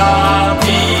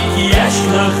ciudadi yesh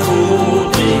na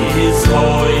khudi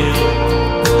soy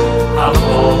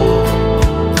avol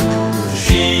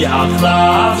shiach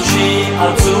nafshi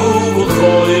al zu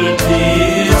khoyr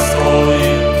diese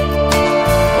koyr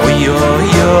oy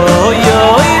oy oy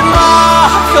oy ma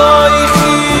koy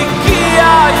ki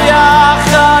ya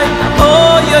khay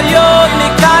oy oy oy ni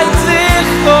kay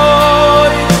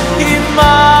tsikhoy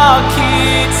ima ki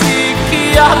tsiki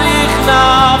alikh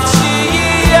nafshi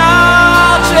ya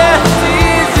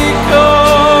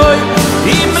tsikhoy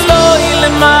im loy le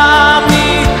mami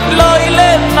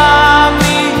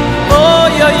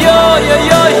oy oy oy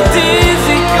oy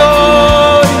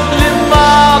tsikhoy le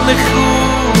mami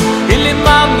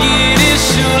Ilimam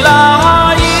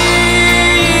Yirishulai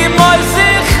Moy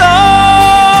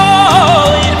Zichoi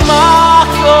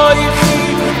Makoi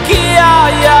Ki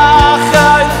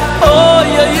Ayachai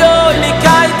Oy oy oy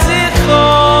Likai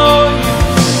Zichoi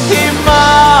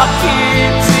Imaki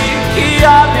Tziki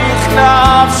Alich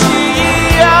Nafshi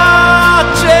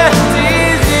Yacheti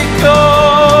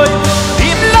Zikoi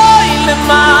Im Loi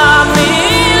Lemami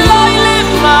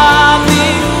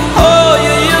Oy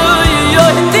oy oy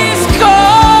oy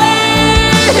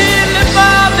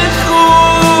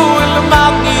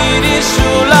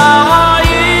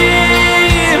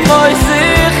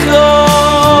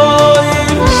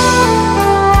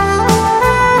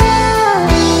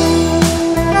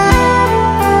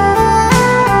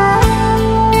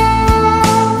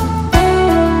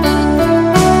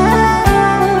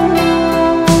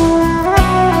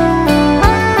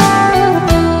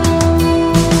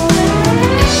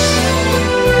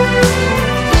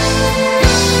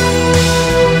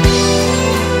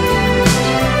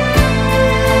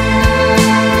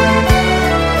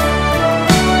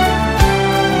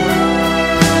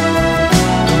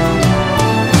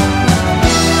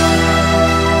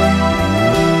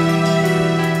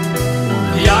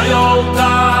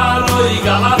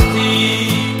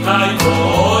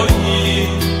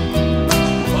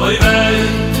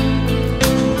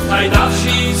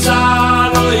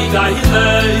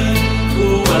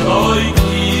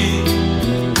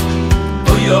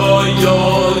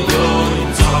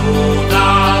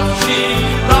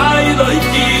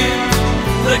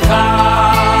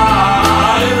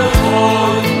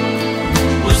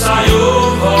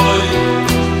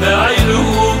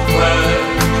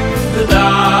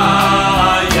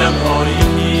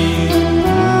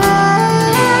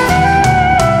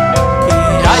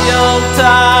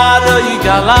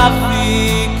Galafi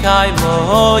kai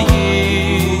moyi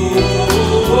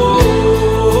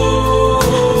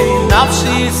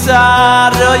nafshi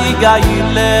saroy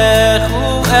gailechu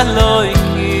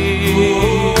eloiki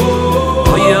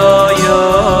oy oy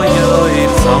oy oy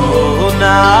samu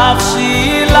nafshi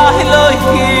la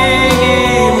eloiki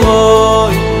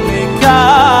oy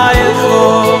kai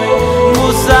oy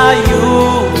musayu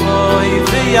oy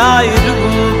vayru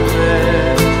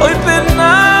oy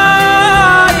penna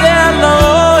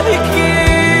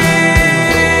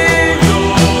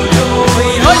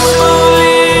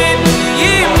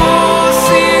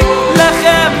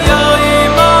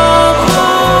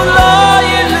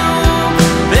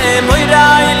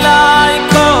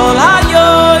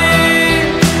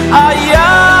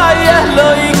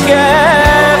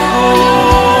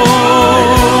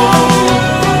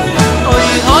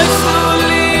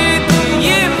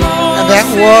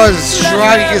Was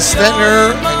Shragi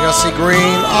Stentner and Yossi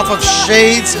Green off of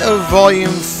Shades of Volume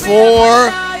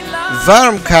 4.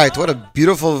 Varmkeit. What a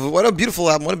beautiful album. What a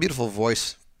beautiful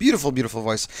voice. Beautiful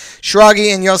voice.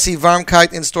 Shragi and Yossi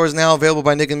Varmkeit in stores now, available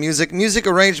by Nigun Music. Music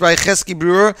arranged by Chesky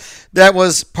Brewer. That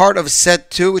was part of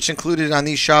set 2, which included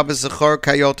Ani Shabbos, Zachor,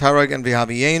 Kayol Tarag, and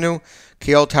Vihavienu.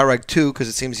 Kayol Tarag 2, because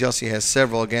it seems Yossi has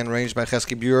several, again, arranged by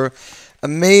Chesky Brewer.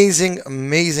 Amazing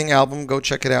album. Go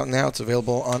check it out now. It's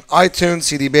available on iTunes,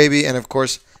 CD Baby, and of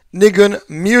course, Nigun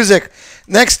Music.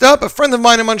 Next up, a friend of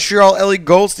mine in Montreal, Ellie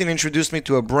Goldstein, introduced me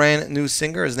to a brand new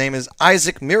singer. His name is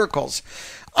Isaac Miracles.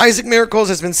 Isaac Miracles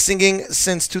has been singing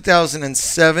since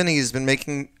 2007. He's been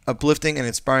making uplifting and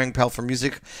inspiring powerful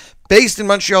music. Based in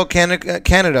Montreal,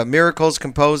 Canada, Miracles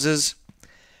composes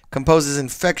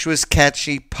infectious,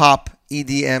 catchy pop,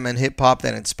 EDM, and hip-hop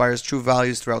that inspires true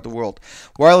values throughout the world.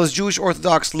 While his Jewish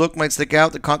Orthodox look might stick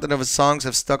out, the content of his songs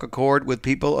have struck a chord with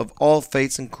people of all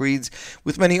faiths and creeds,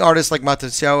 with many artists like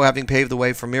Matisyahu having paved the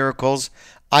way for Miracles.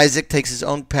 Isaac takes his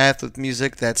own path with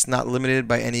music that's not limited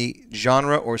by any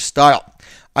genre or style.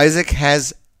 Isaac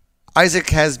has Isaac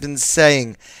has been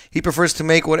saying he prefers to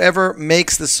make whatever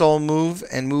makes the soul move,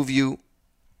 and move you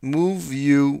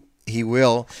he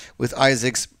will, with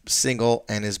Isaac's single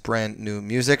and his brand new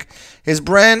music. His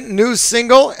brand new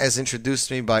single, as introduced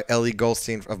to me by Ellie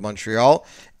Goldstein of Montreal,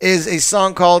 is a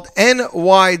song called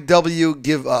NYW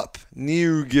Give Up.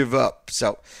 New Give Up.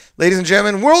 So, ladies and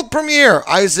gentlemen, world premiere,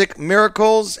 Isaac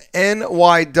Miracles,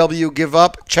 NYW Give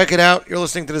Up. Check it out. You're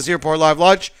listening to the Z Report Live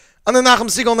Lunch on the Nachum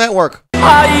Segal Network.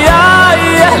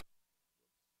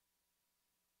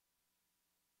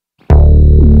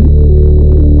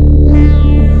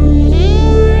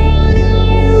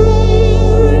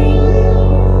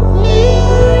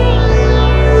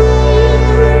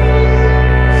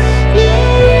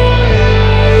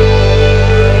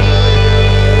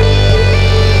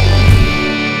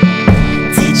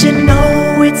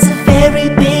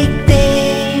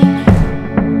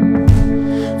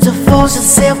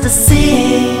 Yourself to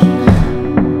sing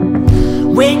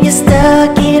when you're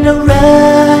stuck in a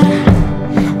rut.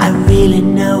 I really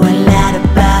know a lot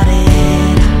about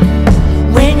it.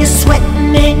 When you're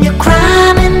sweating and you're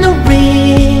crying in the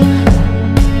ring,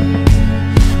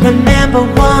 remember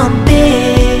one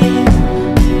thing.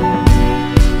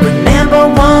 Remember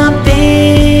one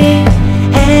thing,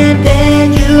 and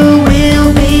then you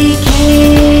will be king.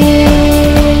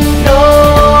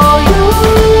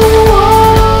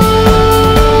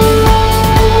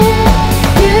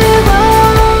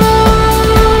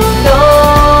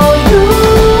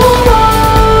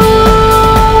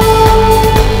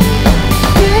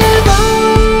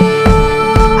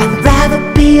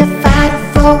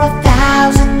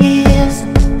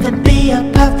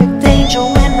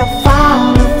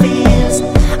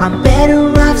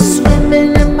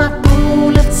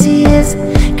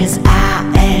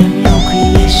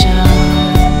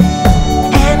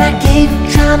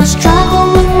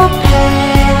 Struggle with my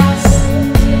past.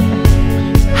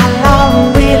 How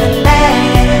long will it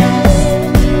last?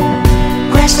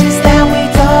 Questions that we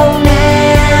don't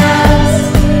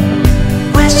ask.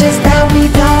 Questions that we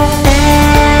don't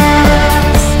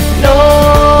ask. No,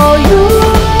 you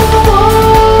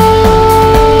won't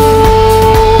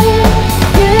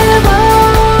give up.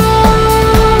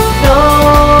 No,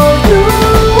 you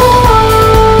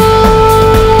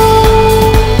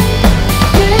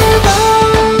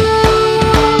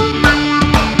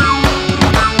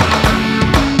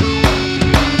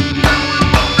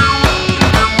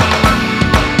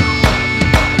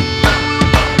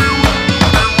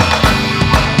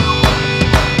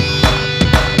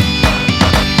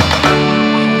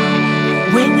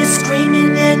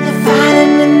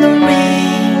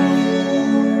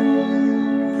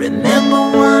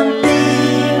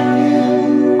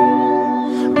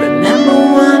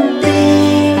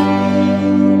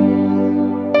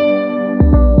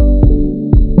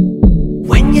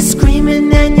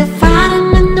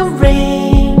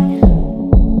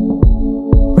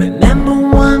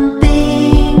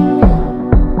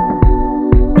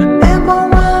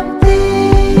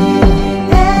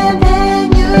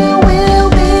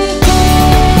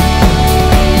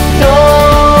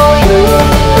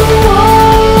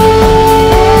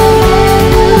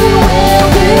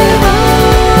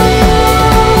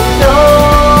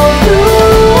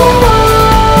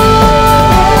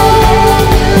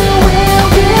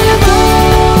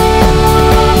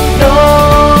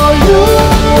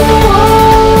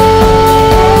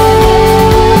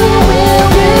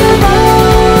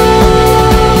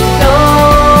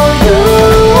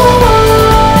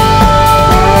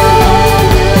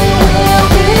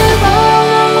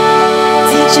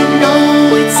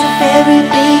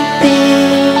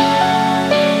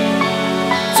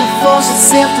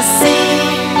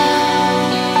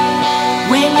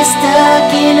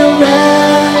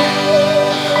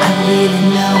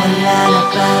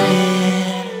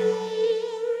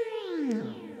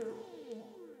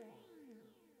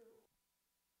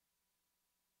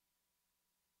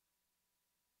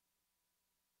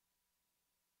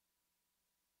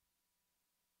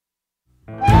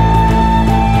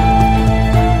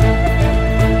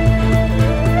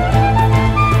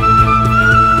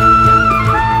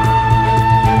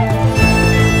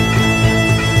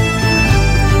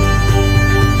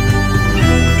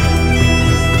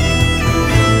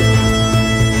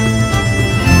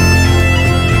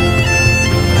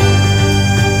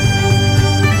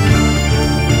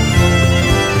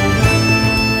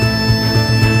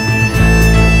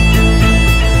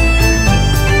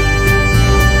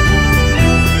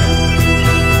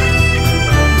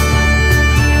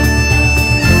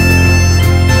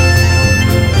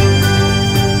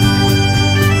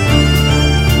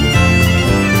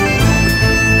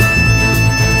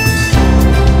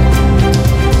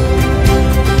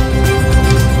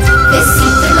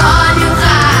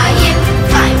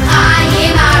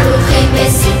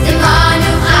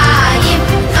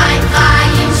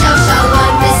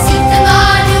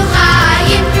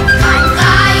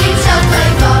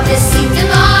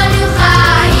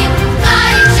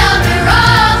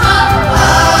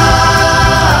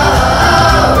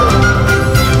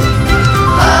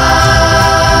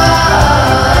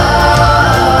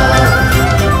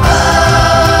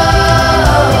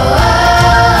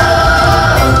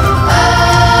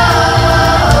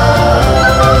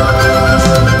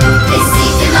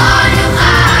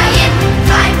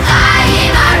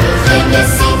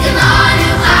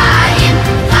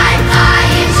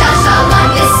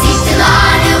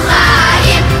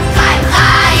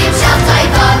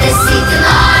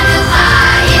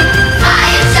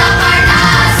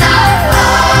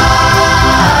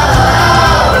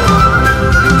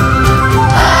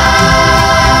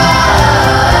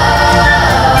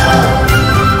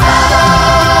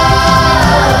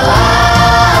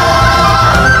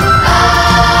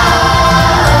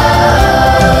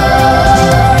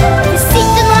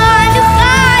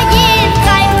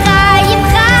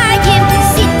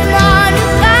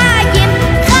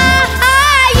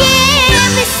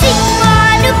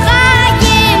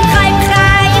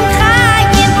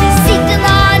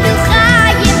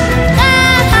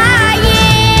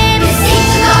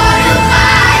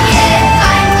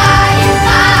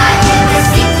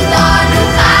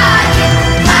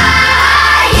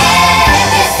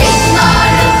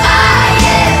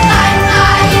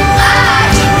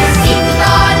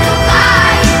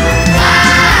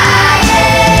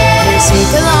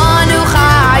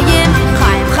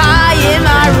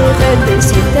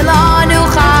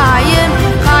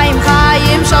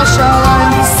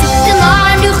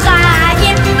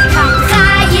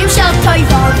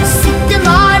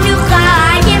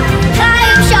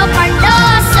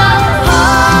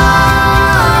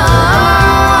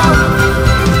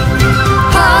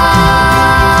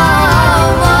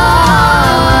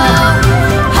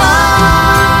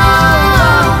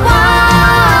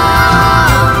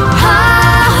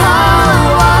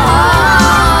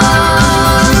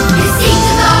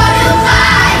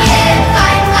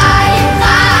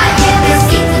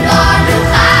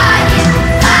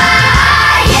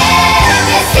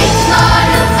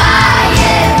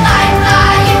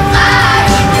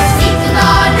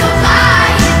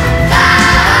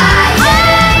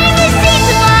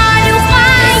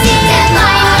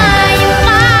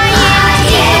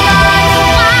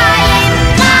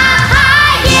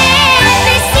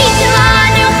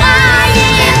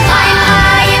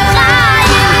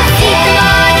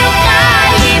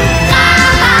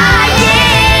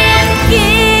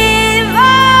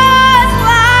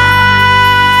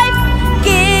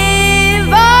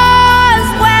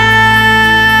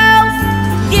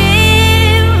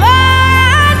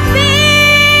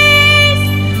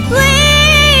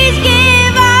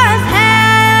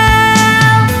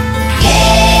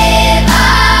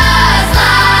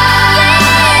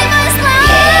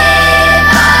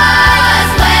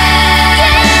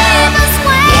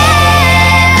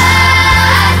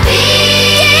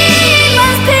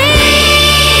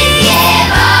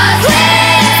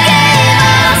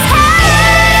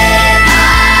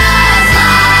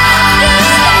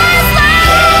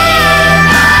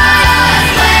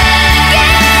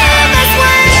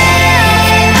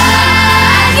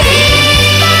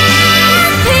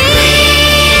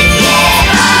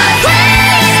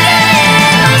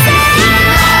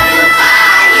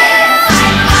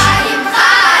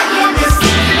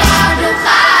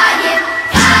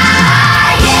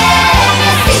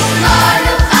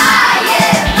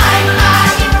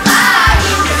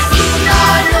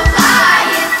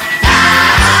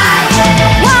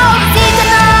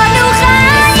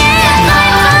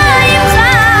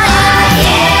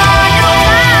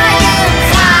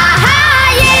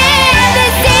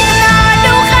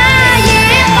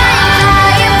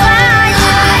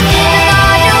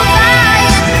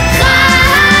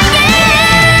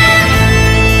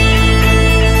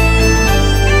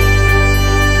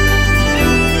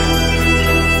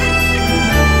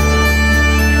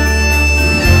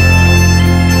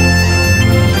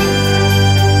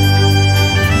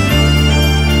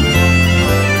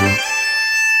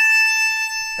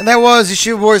That was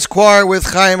Yeshiva Boys Choir with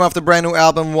Chaim off the brand new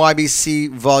album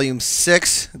YBC Volume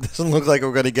 6. It doesn't look like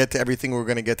we're going to get to everything we're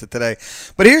going to get to today.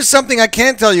 But here's something I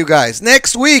can tell you guys.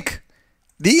 Next week,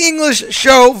 the English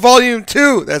Show Volume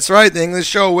 2. That's right, the English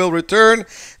Show will return.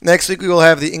 Next week we will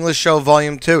have the English Show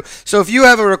Volume 2. So if you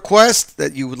have a request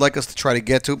that you would like us to try to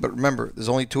get to, but remember, there's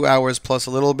only 2 hours plus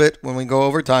a little bit when we go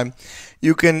overtime,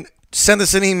 you can send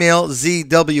us an email,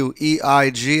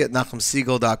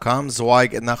 zweig@nachumsegal.com,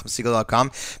 zweig@nachumsegal.com.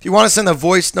 If you want to send a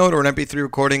voice note or an MP3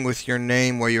 recording with your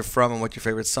name, where you're from, and what your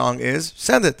favorite song is,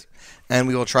 send it. And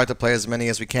we will try to play as many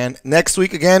as we can. Next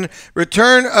week, again,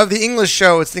 return of the English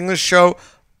Show. It's the English Show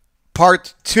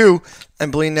Part 2.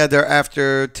 And Bli Neder,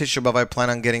 after Tisha B'Av, I plan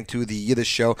on getting to the Yiddish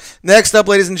Show. Next up,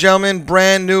 ladies and gentlemen,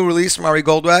 brand new release from Ari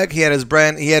Goldwag. He had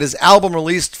his album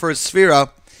released for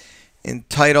Sphira,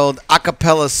 entitled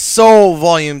Acapella Soul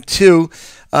Volume 2.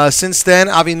 Since then,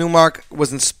 Avi Newmark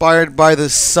was inspired by the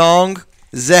song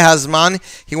Ze Hazman.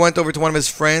 He went over to one of his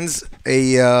friends,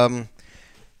 a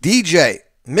DJ,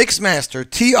 Mixmaster,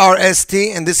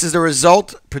 TRST, and this is the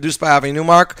result, produced by Avi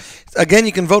Newmark. Again,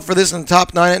 you can vote for this in the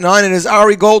top 9 at 9. It is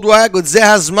Ari Goldwag with Ze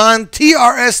Hazman,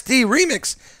 TRST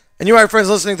remix. And you, my friends,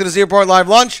 listening to the Z Report Live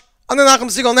Lunch on the Nachum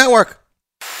Segal Network.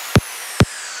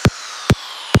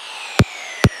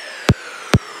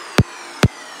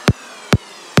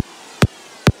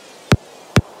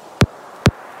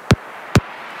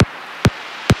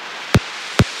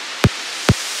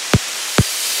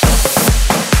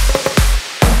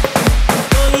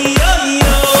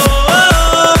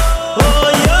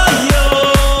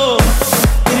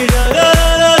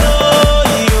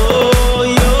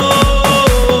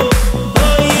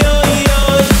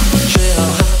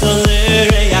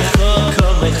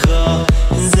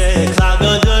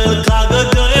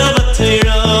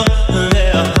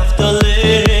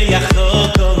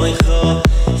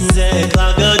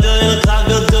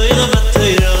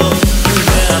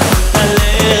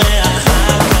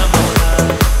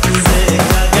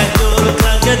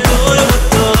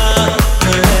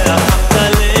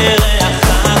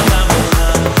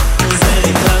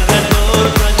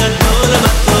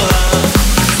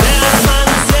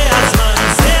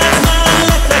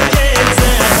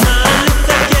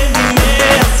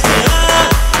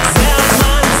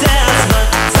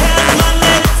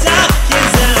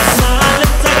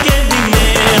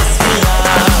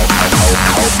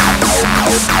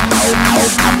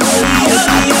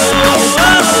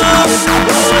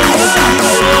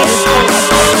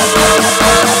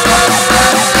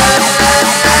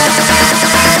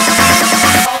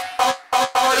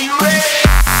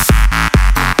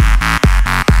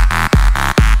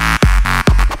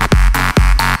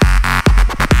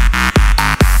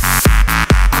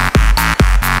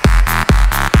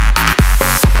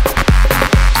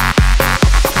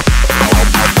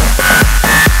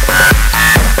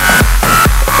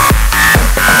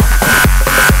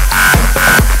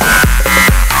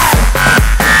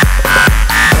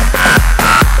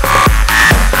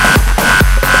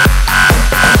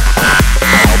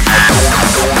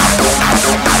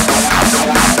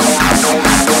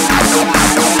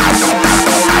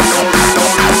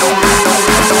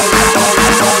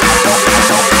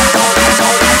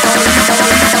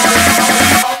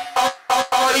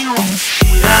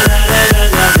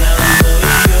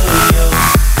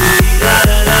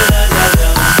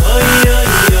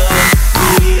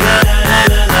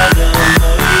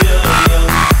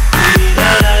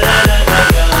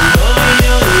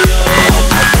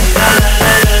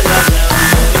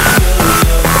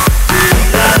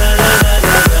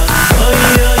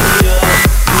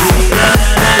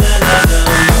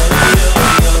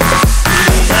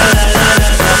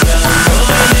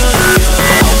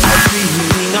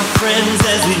 Friends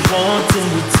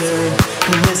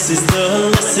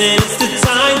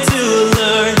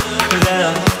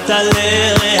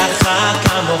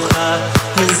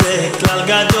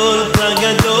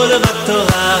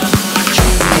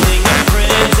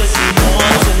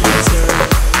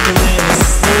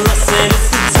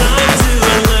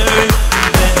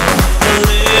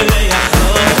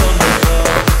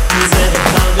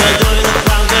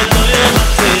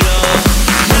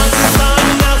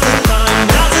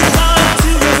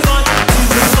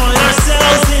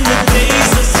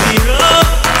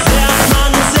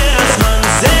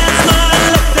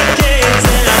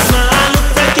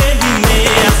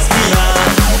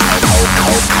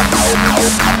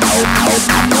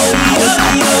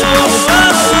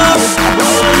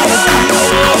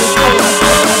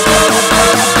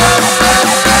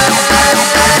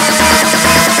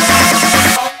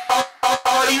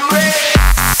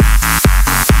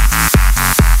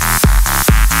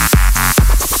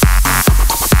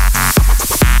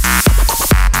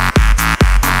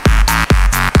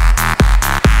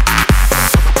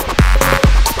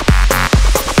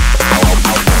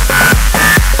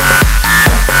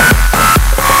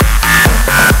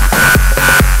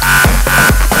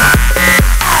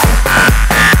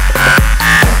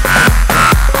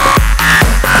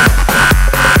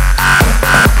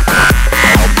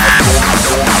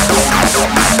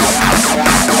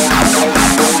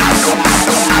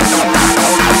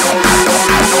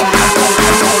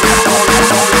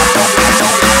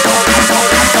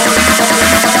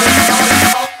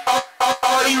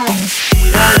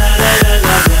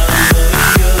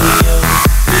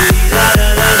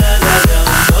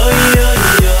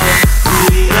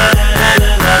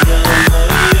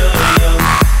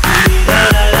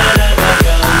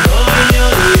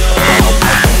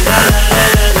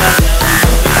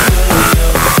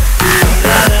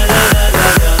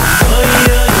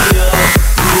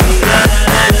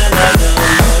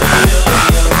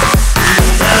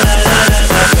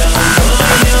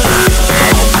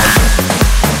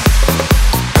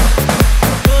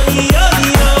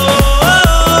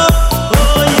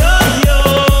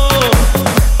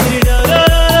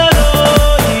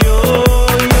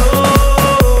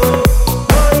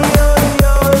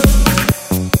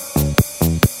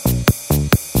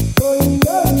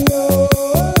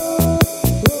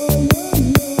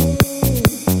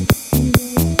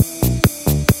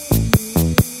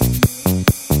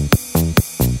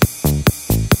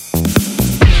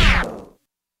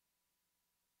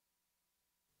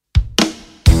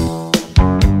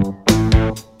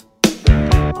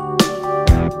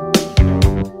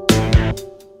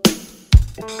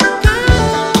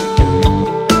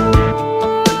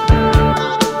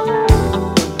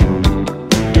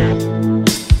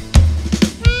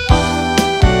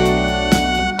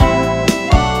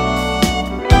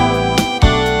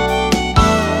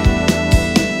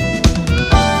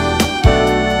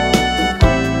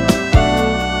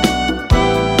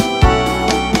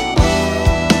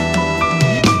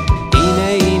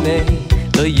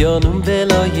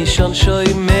yishon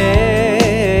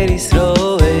shomer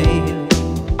Yisroel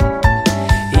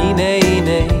Hine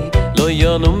hine lo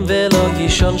yonum velo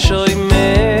yishon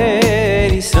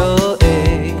shomer Yisroel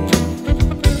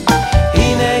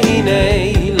Hine hine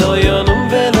lo yonum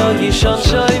velo yishon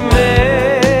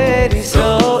shomer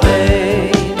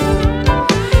Yisroel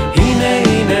Hine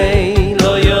hine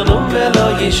lo yonum velo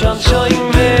yishon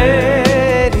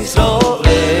shomer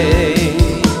Yisroel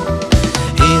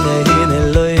Hine hine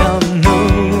lo yonum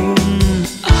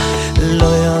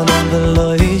velo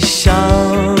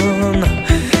yishon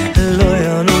lo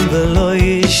yonum velo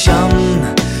yishon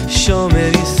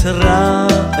shomer Yisrael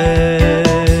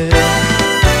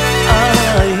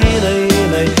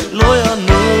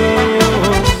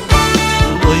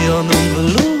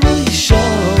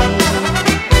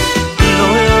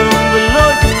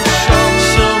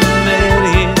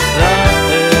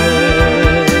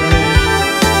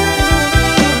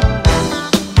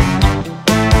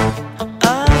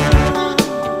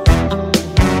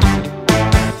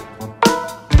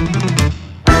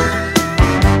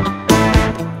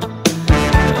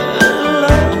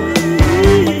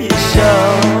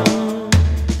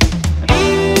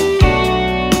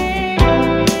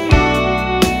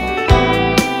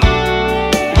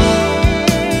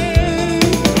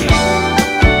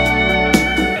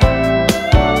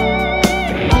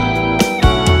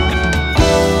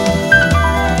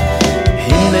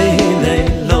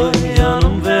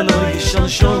Yishon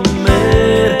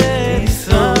shomer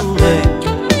Yisroel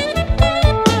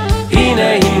Hine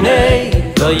hine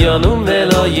lo yanum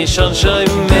velo yishon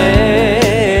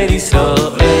shomer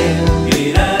Yisroel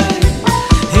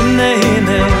Hine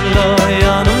hine lo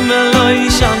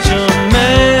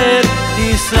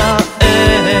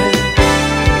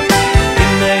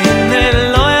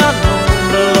yanum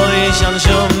velo yishon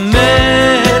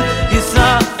shomer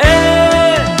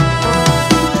Yisroel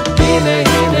Hine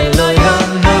hine lo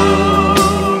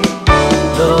yanum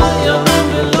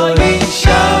velo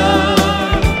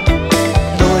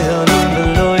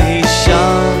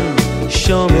yishon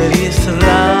shomer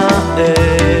Yisrael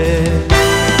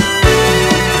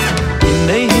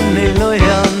Hine hine lo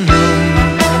yanum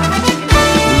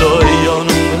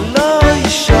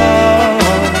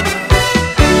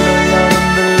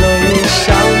velo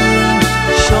yishon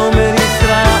shomer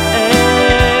Yisrael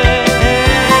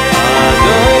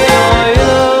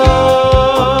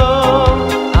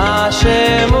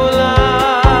Hashem ulach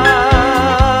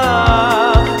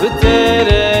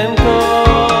b'terem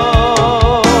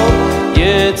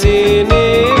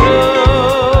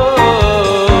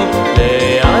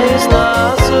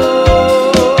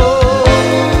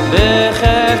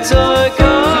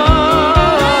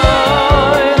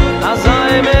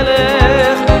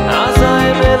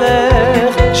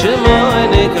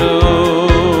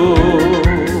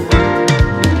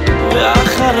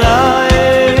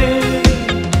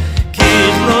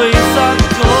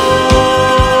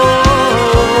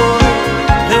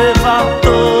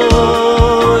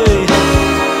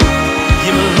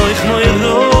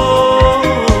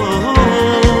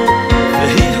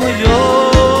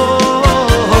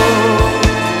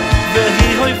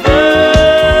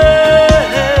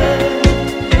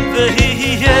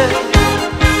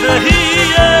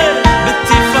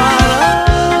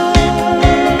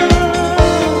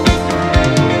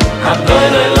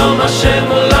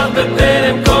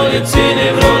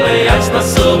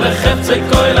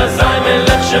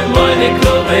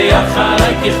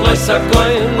Ich lass a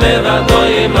koin levado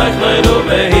im ach noinu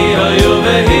vehi hoyu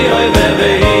vehi hoy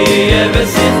vehi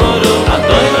evesiforu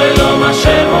adoy lo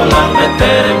mashem olam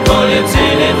beterem kol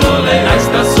yitzini vole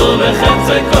aystasu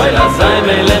vechetze koil azay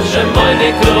melech shemoy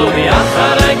nikru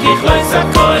viacharek ich lass a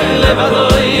koin levado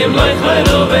im ach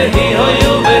noinu vehi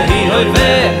hoyu vehi hoy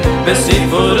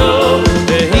evesiforu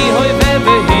vehi hoy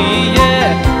vehi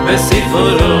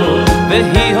evesiforu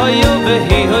vehi hoyu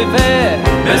vehi hoy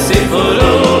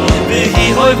evesiforu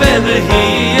Vehi hoy vehi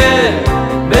ye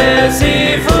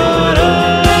besifuru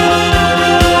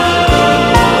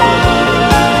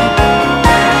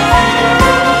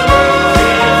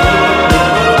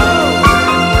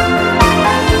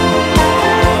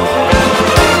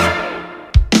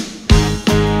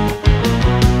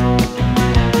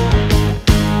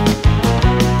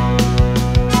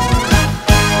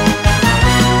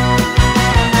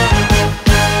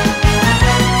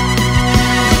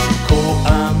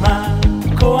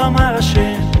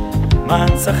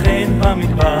מצחן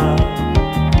במדבר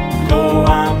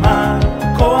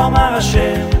כה אמר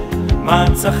השם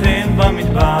מצחן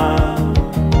במדבר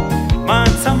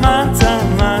מצחן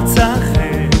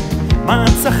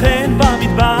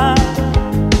במדבר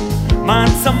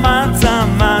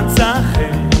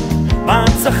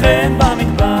מצחן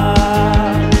במדבר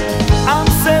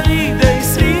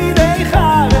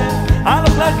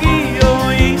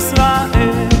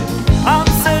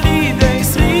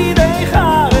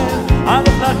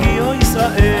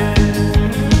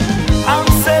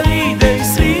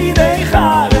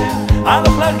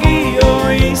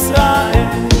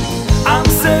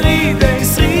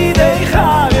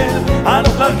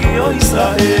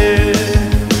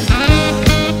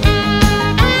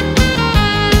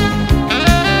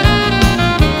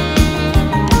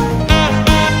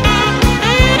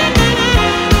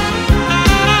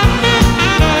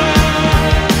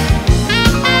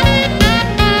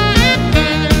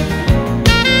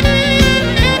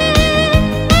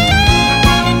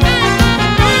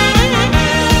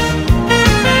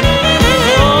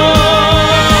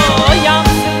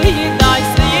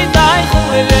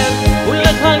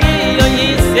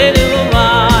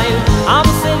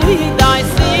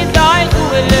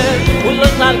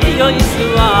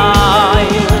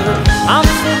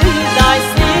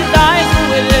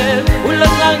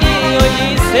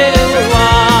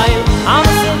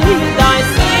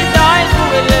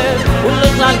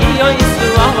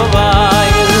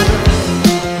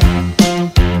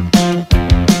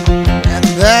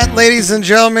that, ladies and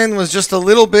gentlemen, was just a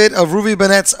little bit of Ruby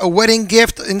Bennett's A Wedding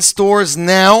Gift in stores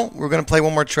now. We're going to play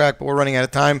one more track, but we're running out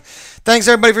of time. Thanks,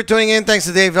 everybody, for tuning in. Thanks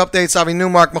to Dave Updates, Avi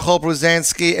Newmark, Michal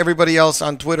Brzezinski, everybody else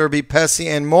on Twitter, B. Pessy,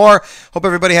 and more. Hope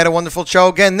everybody had a wonderful show.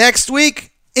 Again, next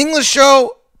week, English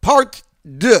show, part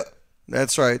 2.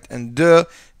 That's right, and 2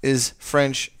 is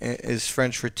French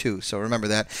for 2, so remember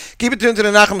that. Keep it tuned to the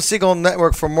Nachum Segal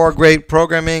Network for more great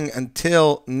programming.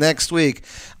 Until next week,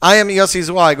 I am Yossi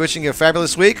Zweig, wishing you a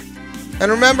fabulous week.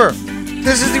 And remember,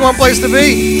 this is the one place to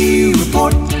be.